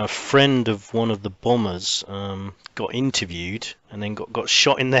friend of one of the bombers got interviewed and then got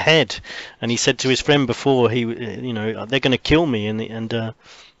shot in the head, and he said to his friend before they're going to kill me, and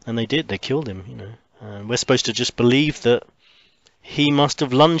they did. They killed him. And we're supposed to just believe that he must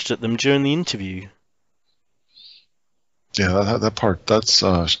have lunged at them during the interview. Yeah, that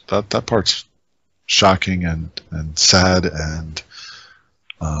part's shocking and sad, and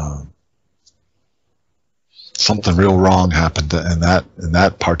something real wrong happened in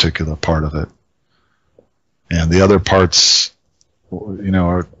that particular part of it. And the other parts,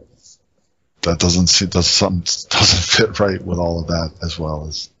 that something doesn't fit right with all of that, as well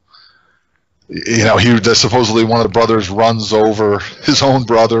as supposedly one of the brothers runs over his own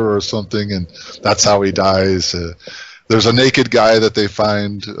brother or something, and that's how he dies. There's a naked guy that they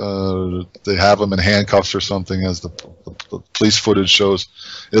find. They have him in handcuffs or something, as the police footage shows.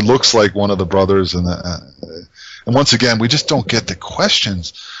 It looks like one of the brothers, and once again, we just don't get the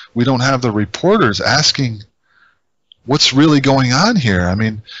questions. We don't have the reporters asking what's really going on here. I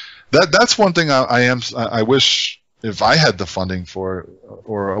mean, that's one thing I wish, if I had the funding for it,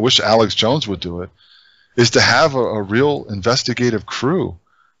 or I wish Alex Jones would do it, is to have a real investigative crew.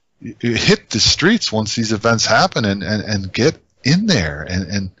 You hit the streets once these events happen, and get in there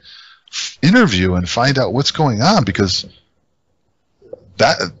and interview and find out what's going on, because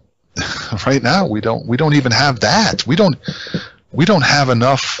that right now we don't even have that. We don't have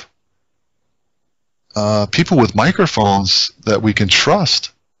enough people with microphones that we can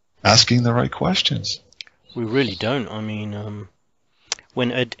trust asking the right questions. We really don't. I mean,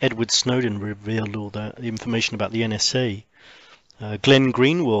 when Edward Snowden revealed all the information about the NSA, Glenn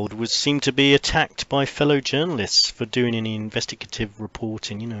Greenwald seemed to be attacked by fellow journalists for doing any investigative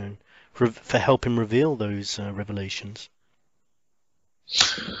reporting, for helping reveal those revelations.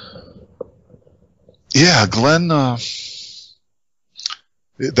 Yeah, Glenn.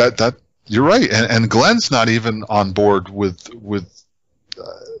 That you're right, and Glenn's not even on board with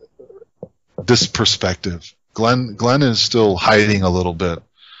this perspective. Glenn is still hiding a little bit.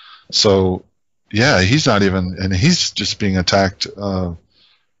 So yeah, he's not even, and he's just being attacked for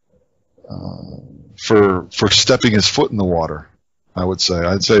stepping his foot in the water. I'd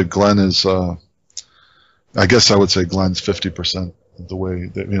say Glenn is. I guess I would say Glenn's 50% of the way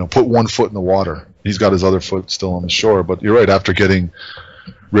that, put one foot in the water. He's got his other foot still on the shore. But you're right. After getting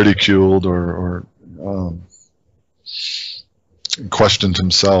ridiculed or questioned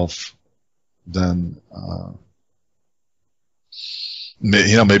himself, then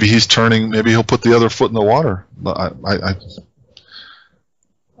maybe he's turning. Maybe he'll put the other foot in the water. But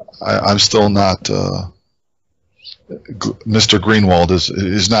I'm still not. Mr. Greenwald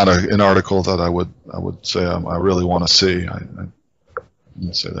is not an article that I would say I really want to see. I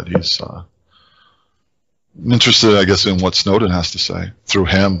would say that he's interested, I guess, in what Snowden has to say through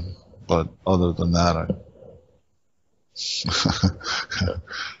him. But other than that, I'm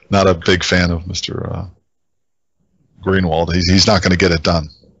not a big fan of Mr. Greenwald. He's not going to get it done.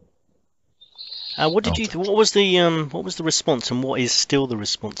 What was the response, and what is still the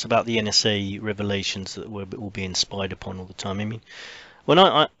response about the NSA revelations that were all being spied upon all the time? I mean, when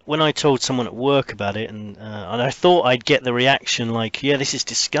I told someone at work about it, and I thought I'd get the reaction like, yeah, this is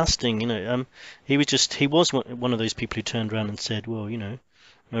disgusting, he was one of those people who turned around and said, well, no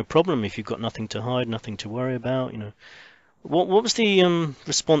problem if you've got nothing to hide, nothing to worry about, What was the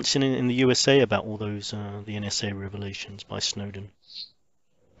response in the USA about all those the NSA revelations by Snowden?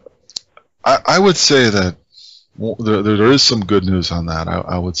 I would say that there is some good news on that.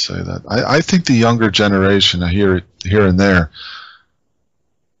 I would say that I think the younger generation here and there,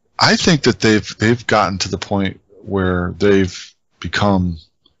 I think that they've gotten to the point where they've become.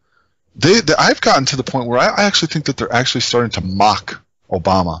 I've gotten to the point where I actually think that they're actually starting to mock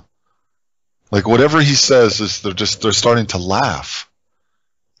Obama. Like whatever he says they're starting to laugh.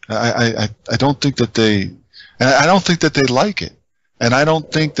 I don't think that I don't think that they like it. And I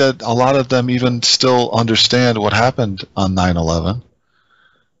don't think that a lot of them even still understand what happened on 9/11.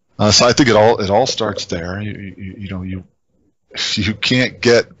 So I think it all starts there. You can't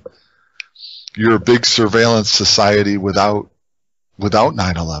get your big surveillance society without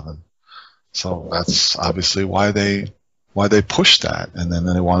 9/11. So that's obviously why they pushed that, and then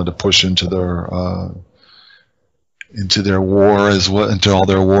they wanted to push into their war as well, into all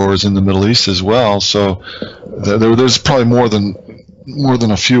their wars in the Middle East as well. So there's probably more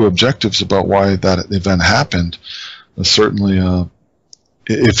than a few objectives about why that event happened. Certainly,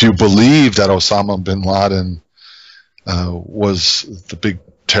 if you believe that Osama bin Laden was the big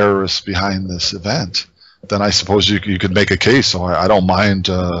terrorist behind this event, then I suppose you could make a case. So I don't mind.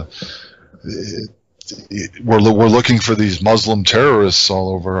 We're looking for these Muslim terrorists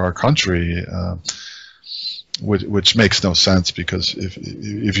all over our country, which makes no sense, because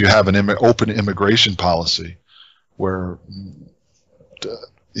if you have an open immigration policy where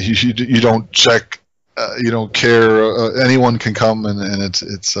you don't check, you don't care, anyone can come, and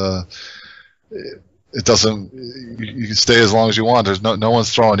it doesn't. You can stay as long as you want. There's no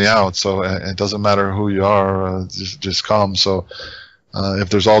one's throwing you out, so it doesn't matter who you are. Just come. So if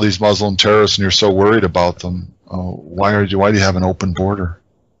there's all these Muslim terrorists and you're so worried about them, why do you have an open border?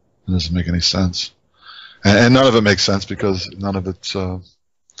 It doesn't make any sense, and none of it makes sense, because none of it's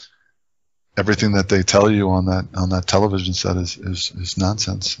everything that they tell you on that television set is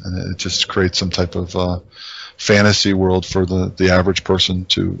nonsense, and it just creates some type of fantasy world for the average person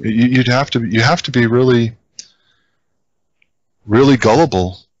to. You have to be really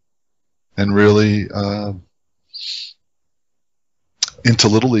gullible and really into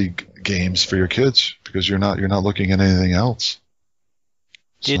Little League games for your kids, because you're not looking at anything else.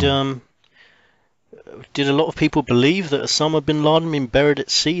 Did a lot of people believe that Osama bin Laden had been buried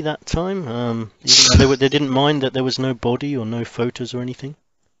at sea that time? Even though they didn't mind that there was no body or no photos or anything?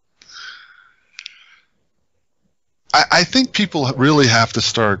 I think people really have to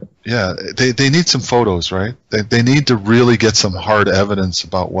start. Yeah, they need some photos, right? They need to really get some hard evidence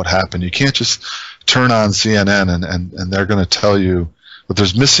about what happened. You can't just turn on CNN and they're going to tell you, but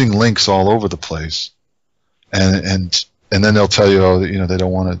there's missing links all over the place, and then they'll tell you, they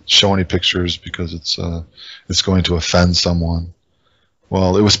don't want to show any pictures because it's going to offend someone.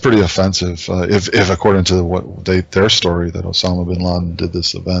 Well, it was pretty offensive if according to their story, that Osama bin Laden did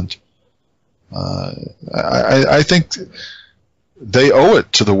this event. I think they owe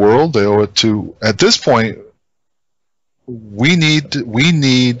it to the world. They owe it to, at this point, we need to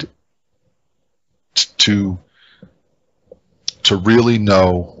really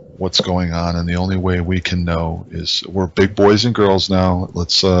know what's going on, and the only way we can know is, we're big boys and girls now.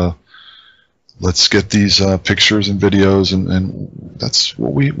 Let's get these pictures and videos, and that's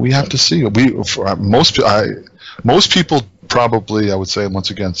what we have to see. Most people probably, I would say, once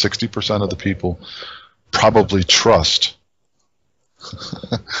again, 60% of the people probably trust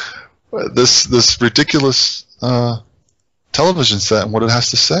this ridiculous television set and what it has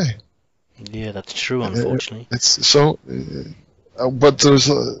to say. Yeah, that's true, unfortunately. It's so, but there's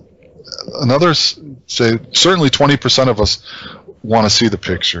another, say, certainly 20% of us want to see the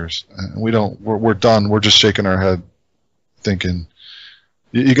pictures. And we're done. We're just shaking our head thinking,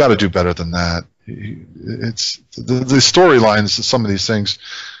 you got to do better than that. It's the storylines of some of these things.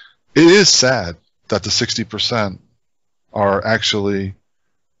 It is sad that the 60% are actually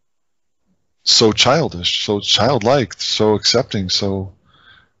so childish, so childlike, so accepting, so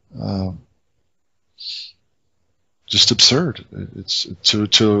just absurd. It's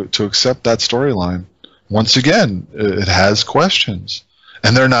to accept that storyline. Once again, it has questions,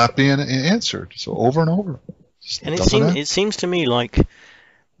 and they're not being answered. So over and over. And it seems to me like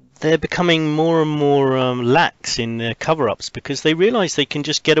they're becoming more and more lax in their cover-ups, because they realize they can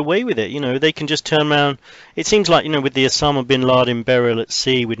just get away with it. They can just turn around. It seems like, with the Osama bin Laden burial at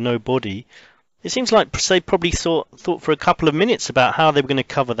sea with no body, it seems like they probably thought for a couple of minutes about how they were going to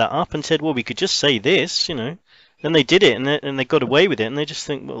cover that up, and said, well, we could just say this, Then they did it, and they got away with it, and they just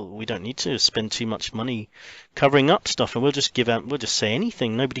think, well, we don't need to spend too much money covering up stuff, and we'll just say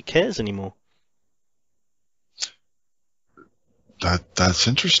anything. Nobody cares anymore. That's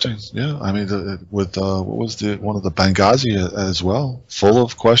interesting. Yeah, I mean, what was one of the Benghazi as well, full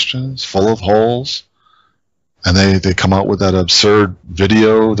of questions, full of holes, and they come out with that absurd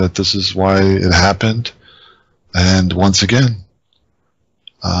video that this is why it happened, and once again,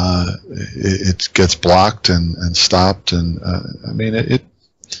 it gets blocked and stopped, and I mean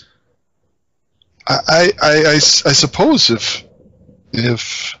I suppose if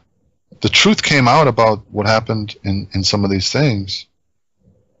the truth came out about what happened in some of these things,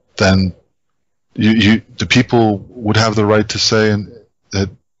 then the people would have the right to say that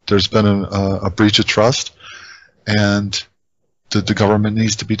there's been a breach of trust, and the government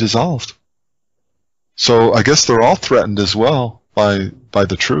needs to be dissolved. So I guess they're all threatened as well by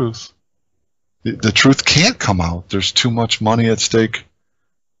the truth. The truth can't come out. There's too much money at stake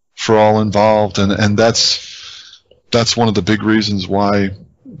for all involved, and that's one of the big reasons why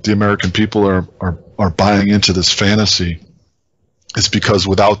the American people are buying into this fantasy. It's because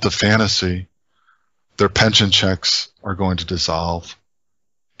without the fantasy, their pension checks are going to dissolve,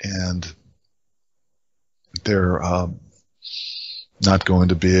 and they're not going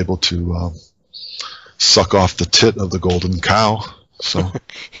to be able to suck off the tit of the golden cow. So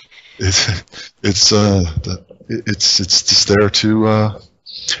it's just there to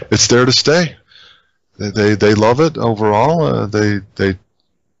it's there to stay. They love it overall. The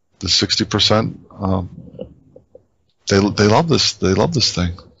 60%. They love this. They love this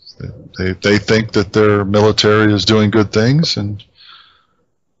thing. They think that their military is doing good things, and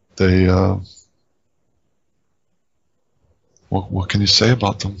they what can you say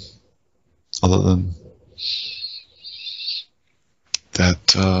about them other than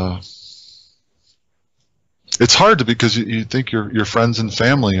that? It's hard because you think your friends and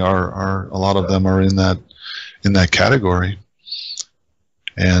family are a lot of them are in that category,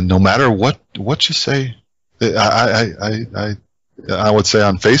 and no matter what you say, I would say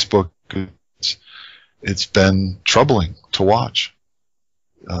on Facebook it's been troubling to watch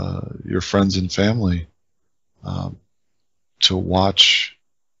your friends and family to watch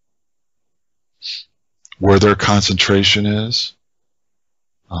where their concentration is,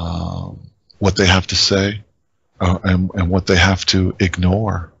 what they have to say, and what they have to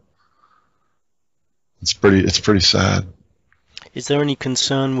ignore. It's pretty sad. Is there any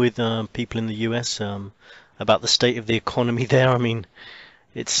concern with people in the US about the state of the economy there? I mean,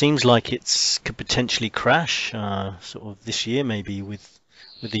 it seems like it could potentially crash sort of this year, maybe with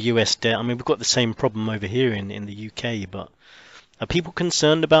the US debt. I mean, we've got the same problem over here in the UK, but are people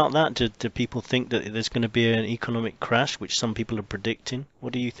concerned about that? Do people think that there's going to be an economic crash, which some people are predicting?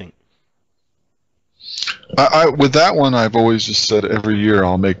 What do you think? With that one, I've always just said every year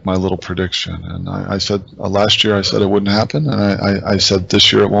I'll make my little prediction. And I said last year I said it wouldn't happen, and I said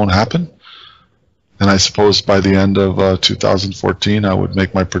this year it won't happen. And I suppose by the end of 2014 I would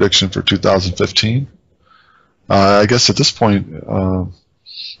make my prediction for 2015. I guess at this point, no,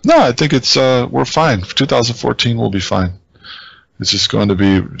 I think it's we're fine. 2014 will be fine. It's just going to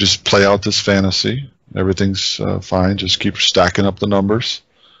be just play out this fantasy. Everything's fine. Just keep stacking up the numbers.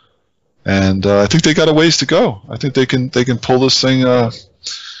 And I think they got a ways to go. I think they can pull this thing. I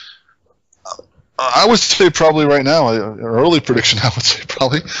would say probably right now, an early prediction. I would say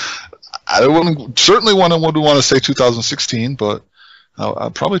probably. I wouldn't want to say 2016, but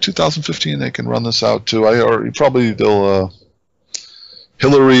probably 2015 they can run this out too. They'll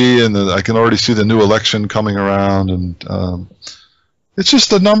Hillary, and I can already see the new election coming around, and it's just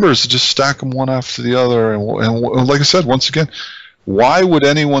the numbers. Just stack them one after the other, and like I said, once again. Why would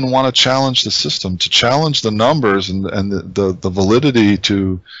anyone want to challenge the system? To challenge the numbers and the validity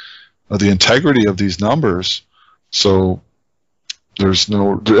to the integrity of these numbers? So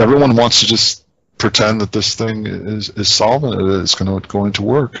everyone wants to just pretend that this thing is solvent. It's going to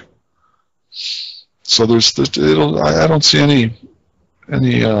work. So I don't see any.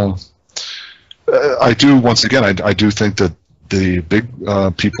 I do once again. I do think that the big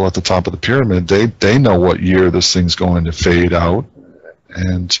people at the top of the pyramid, they know what year this thing's going to fade out,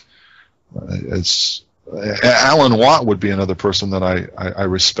 and it's Alan Watt would be another person that I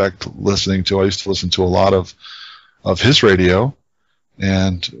respect listening to. I used to listen to a lot of his radio,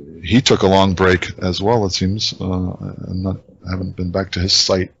 and he took a long break as well. It seems I haven't been back to his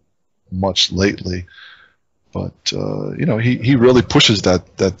site much lately, but he really pushes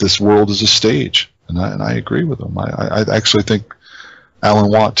that this world is a stage. And I agree with him. I actually think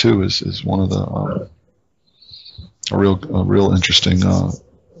Alan Watt too is one of the a real interesting,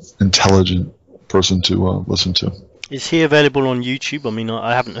 intelligent person to listen to. Is he available on YouTube? I mean,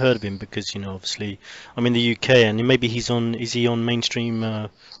 I haven't heard of him because obviously I'm in the UK, and maybe is he on mainstream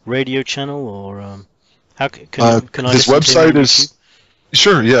radio channel, or how can I? His website is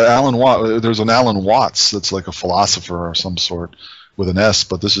sure, yeah, Alan Watt. There's an Alan Watts that's like a philosopher or some sort, with an S,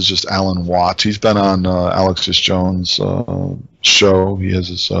 but this is just Alan Watt. He's been on Alex Jones' show. He has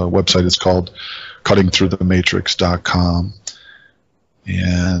his website. It's called cuttingthroughthematrix.com.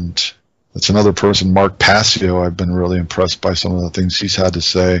 And that's another person, Mark Passio. I've been really impressed by some of the things he's had to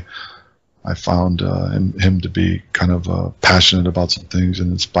say. I found him to be kind of passionate about some things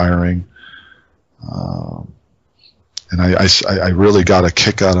and inspiring. And I really got a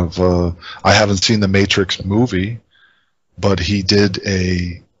kick out of, I haven't seen the Matrix movie, but he did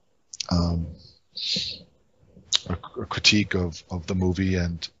a critique of the movie,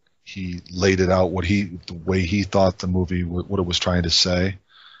 and he laid it out the way he thought the movie, what it was trying to say,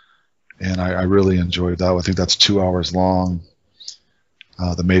 and I really enjoyed that. I think that's 2 hours long.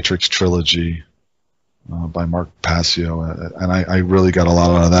 the Matrix trilogy by Mark Passio, and I really got a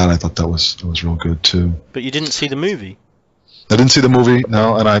lot out of that. I thought that was real good too. But you didn't see the movie? I didn't see the movie,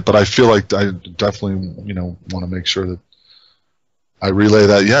 no, but I feel like I definitely want to make sure that I relay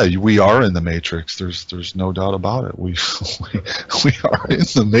that. Yeah, we are in the Matrix. There's no doubt about it. We are in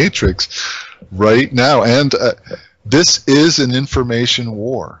the Matrix right now, and this is an information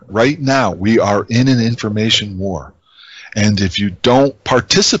war. Right now, we are in an information war, and if you don't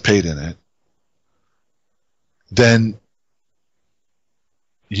participate in it, then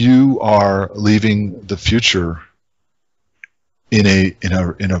you are leaving the future in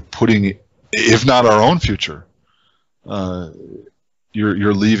a putting, if not our own future.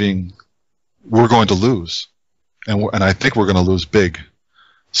 You're leaving. We're going to lose, and I think we're going to lose big.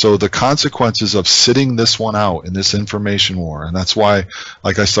 So the consequences of sitting this one out in this information war, and that's why,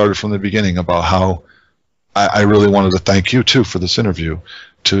 like I started from the beginning about how I really wanted to thank you too for this interview,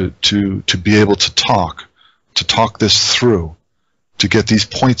 to be able to talk this through, to get these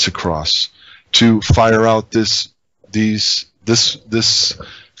points across, to fire out this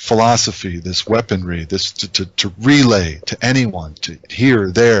philosophy, this weaponry, this to relay to anyone, to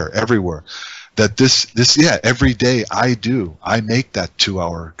here, there, everywhere, that this every day I make that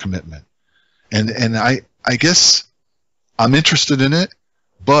 2-hour commitment, and I guess I'm interested in it,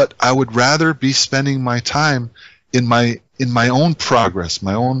 but I would rather be spending my time in my own progress,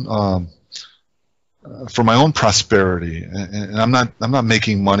 my own for my own prosperity, and I'm not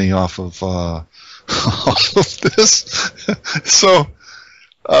making money off of off of this, so.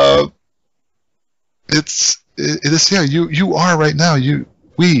 It is, yeah, you are right now,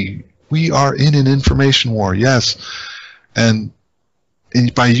 we are in an information war, yes, and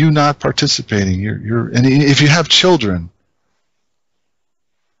by you not participating, you're and if you have children,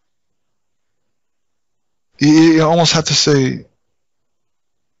 you almost have to say,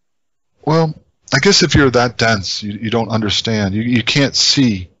 well, I guess if you're that dense, you don't understand, you can't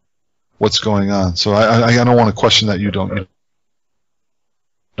see what's going on, so I don't want to question that you don't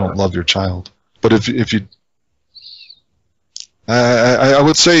love your child, but if you, I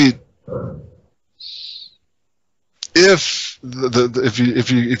would say, if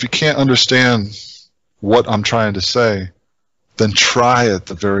you can't understand what I'm trying to say, then try at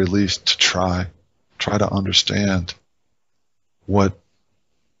the very least to try to understand what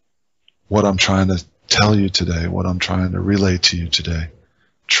I'm trying to tell you today, what I'm trying to relay to you today.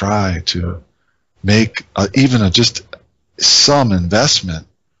 Try to make even just some investment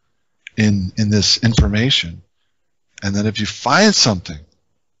in this information, and then if you find something,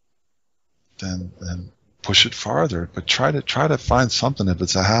 then push it farther. But try to find something. If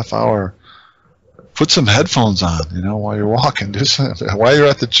it's a half hour, put some headphones on, while you're walking. Do something while you're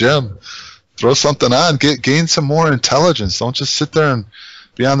at the gym. Throw something on. Gain some more intelligence. Don't just sit there and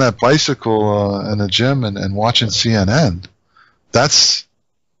be on that bicycle in the gym and watching CNN. That's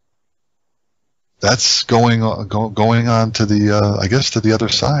going on to the I guess to the other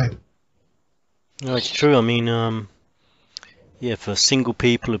side. No, it's true. I mean, yeah, for single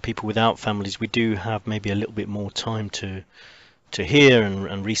people or people without families, we do have maybe a little bit more time to hear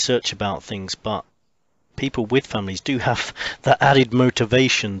and research about things. But people with families do have that added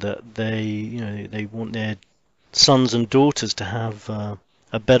motivation that they want their sons and daughters to have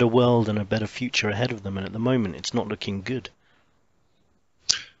a better world and a better future ahead of them. And at the moment, it's not looking good.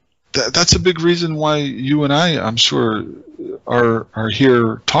 That's a big reason why you and I'm sure, are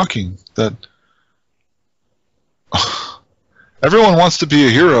here talking. That everyone wants to be a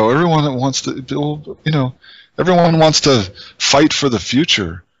hero. Everyone wants to, everyone wants to fight for the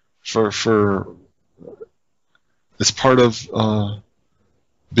future. For it's part of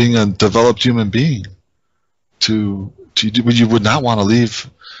being a developed human being. You would not want to leave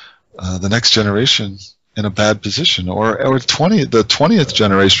the next generation in a bad position, or the 20th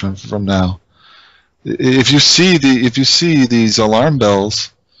generation from now. If you see these alarm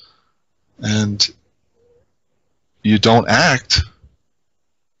bells and you don't act,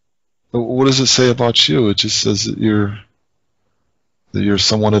 what does it say about you? It just says that you're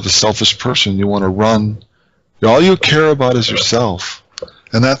somewhat of a selfish person. You want to run. All you care about is yourself.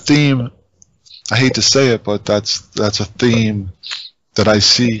 And that theme, I hate to say it, but that's a theme that I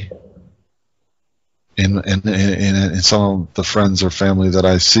see in some of the friends or family that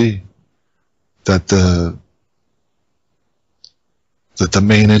I see, that the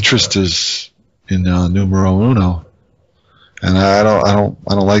main interest is in numero uno, and I don't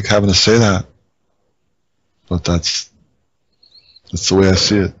like having to say that, but that's the way I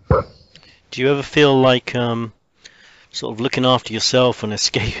see it. Do you ever feel like sort of looking after yourself and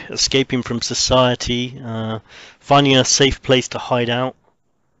escaping from society, finding a safe place to hide out,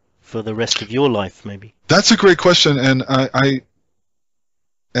 for the rest of your life, maybe? That's a great question, and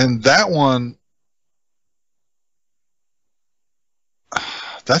and that one,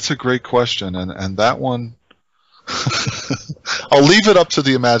 that's a great question, and that one, I'll leave it up to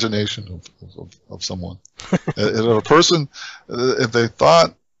the imagination of someone. If a person, if they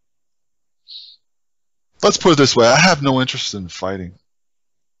thought, let's put it this way, I have no interest in fighting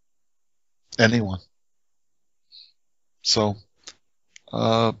anyone. So,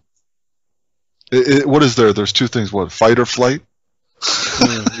 what is there? There's two things. What, fight or flight?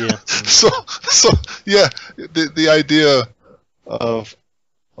 Yeah. So yeah, the idea of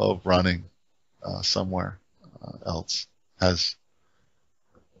running somewhere else has,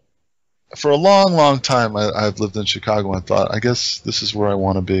 for a long time, I've lived in Chicago and thought, I guess this is where I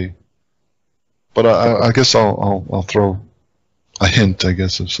want to be. But I guess I'll throw a hint, I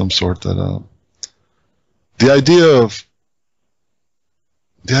guess, of some sort, that the idea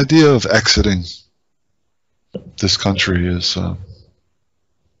of exiting this country is,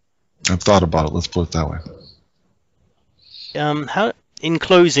 I've thought about it, let's put it that way. How, in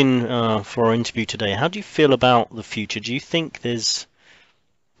closing for our interview today, how do you feel about the future? Do you think there's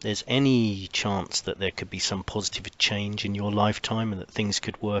any chance that there could be some positive change in your lifetime and that things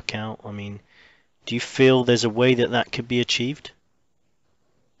could work out? I mean, do you feel there's a way that could be achieved?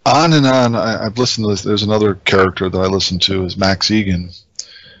 On and on. I've listened to this. There's another character that I listen to, is Max Egan.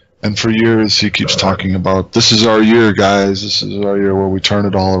 And for years he keeps talking about, this is our year, guys. This is our year where we turn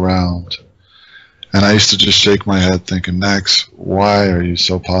it all around. And I used to just shake my head thinking, Max, why are you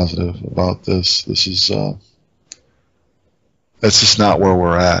so positive about this? This is, that's just not where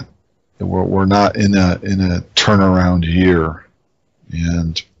we're at. We're not in a turnaround year.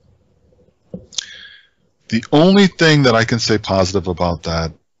 And the only thing that I can say positive about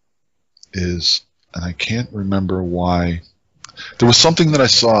that is, and I can't remember why, there was something that I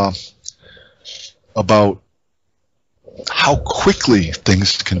saw about how quickly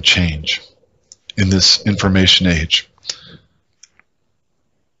things can change in this information age,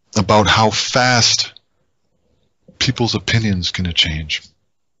 about how fast people's opinions can change.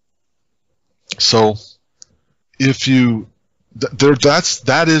 So if you,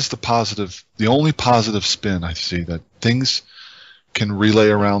 that is the positive, the only positive spin I see, that things can relay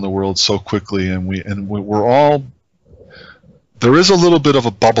around the world so quickly, and we're all, there is a little bit of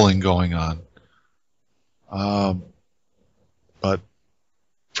a bubbling going on, but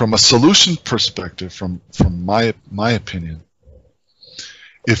from a solution perspective, from my opinion,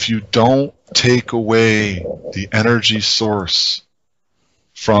 if you don't take away the energy source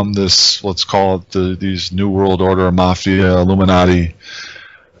from this, let's call it these New World Order, Mafia, Illuminati,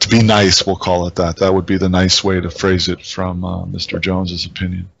 to be nice, we'll call it that. That would be the nice way to phrase it from Mr. Jones's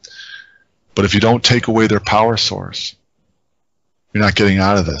opinion. But if you don't take away their power source, you're not getting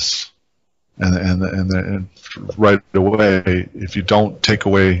out of this. And right away, if you don't take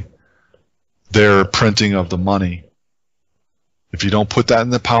away their printing of the money, if you don't put that in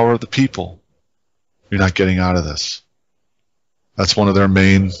the power of the people, you're not getting out of this. That's one of their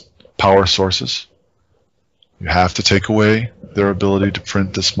main power sources. You have to take away their ability to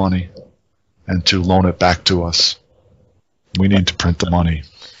print this money and to loan it back to us. We need to print the money.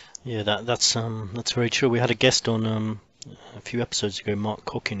 Yeah, that's very true. We had a guest on a few episodes ago, Mark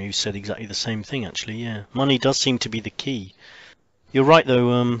Cockin, who said exactly the same thing, actually. Yeah, money does seem to be the key. You're right,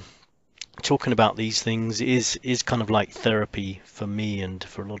 though. Talking about these things is kind of like therapy for me and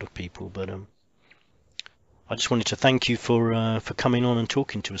for a lot of people. But I just wanted to thank you for coming on and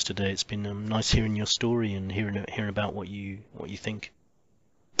talking to us today. It's been nice hearing your story and hearing about what you think.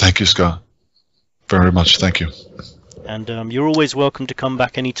 Thank you, Scott. Very much. Thank you. And you're always welcome to come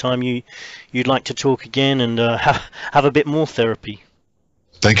back anytime you'd like to talk again and have a bit more therapy.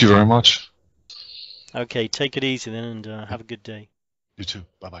 Thank you very much. Okay, take it easy then, and have a good day. You too.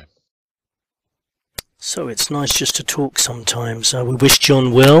 Bye-bye. So it's nice just to talk sometimes. We wish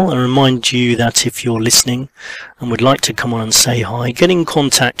Jon well and remind you that if you're listening and would like to come on and say hi, get in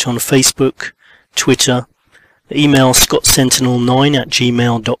contact on Facebook, Twitter, email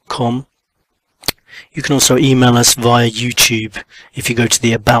scottsentinel9@gmail.com. You can also email us via YouTube if you go to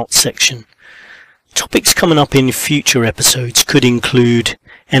the About section. Topics coming up in future episodes could include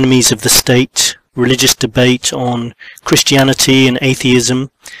enemies of the state, religious debate on Christianity and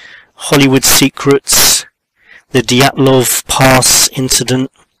atheism, Hollywood secrets, the Dyatlov Pass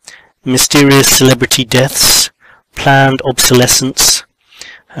incident, mysterious celebrity deaths, planned obsolescence.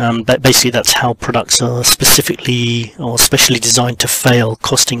 But basically that's how products are specifically or specially designed to fail,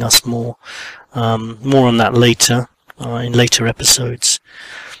 costing us more. More on that later, in later episodes.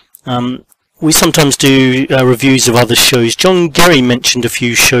 we sometimes do reviews of other shows. Jon Gery mentioned a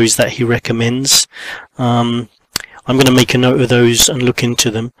few shows that he recommends. I'm going to make a note of those and look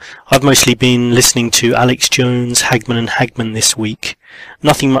into them. I've mostly been listening to Alex Jones, Hagman and Hagman this week.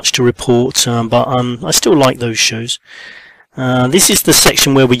 Nothing much to report, but I still like those shows. This is the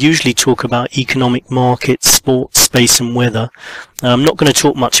section where we usually talk about economic markets, sports, space and weather. I'm not going to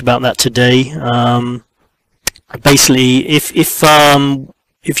talk much about that today. Basically, if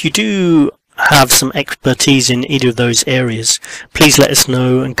you do have some expertise in either of those areas, please let us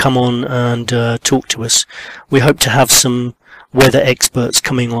know and come on and talk to us. We hope to have some weather experts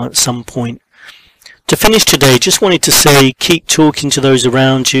coming on at some point. To finish today, just wanted to say, keep talking to those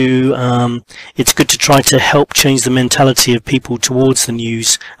around you. It's good to try to help change the mentality of people towards the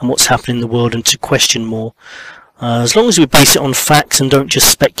news and what's happening in the world, and to question more. As long as we base it on facts and don't just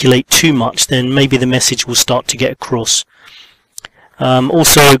speculate too much, then maybe the message will start to get across.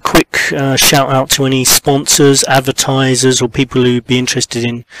 Also, a quick shout out to any sponsors, advertisers or people who'd be interested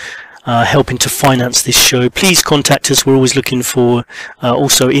in helping to finance this show. Please contact us. We're always looking for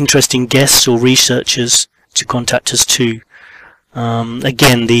also interesting guests or researchers to contact us too.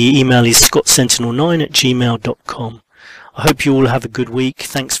 Again, the email is scottsentinel9@gmail.com. I hope you all have a good week.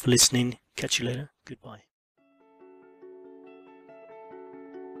 Thanks for listening. Catch you later. Goodbye.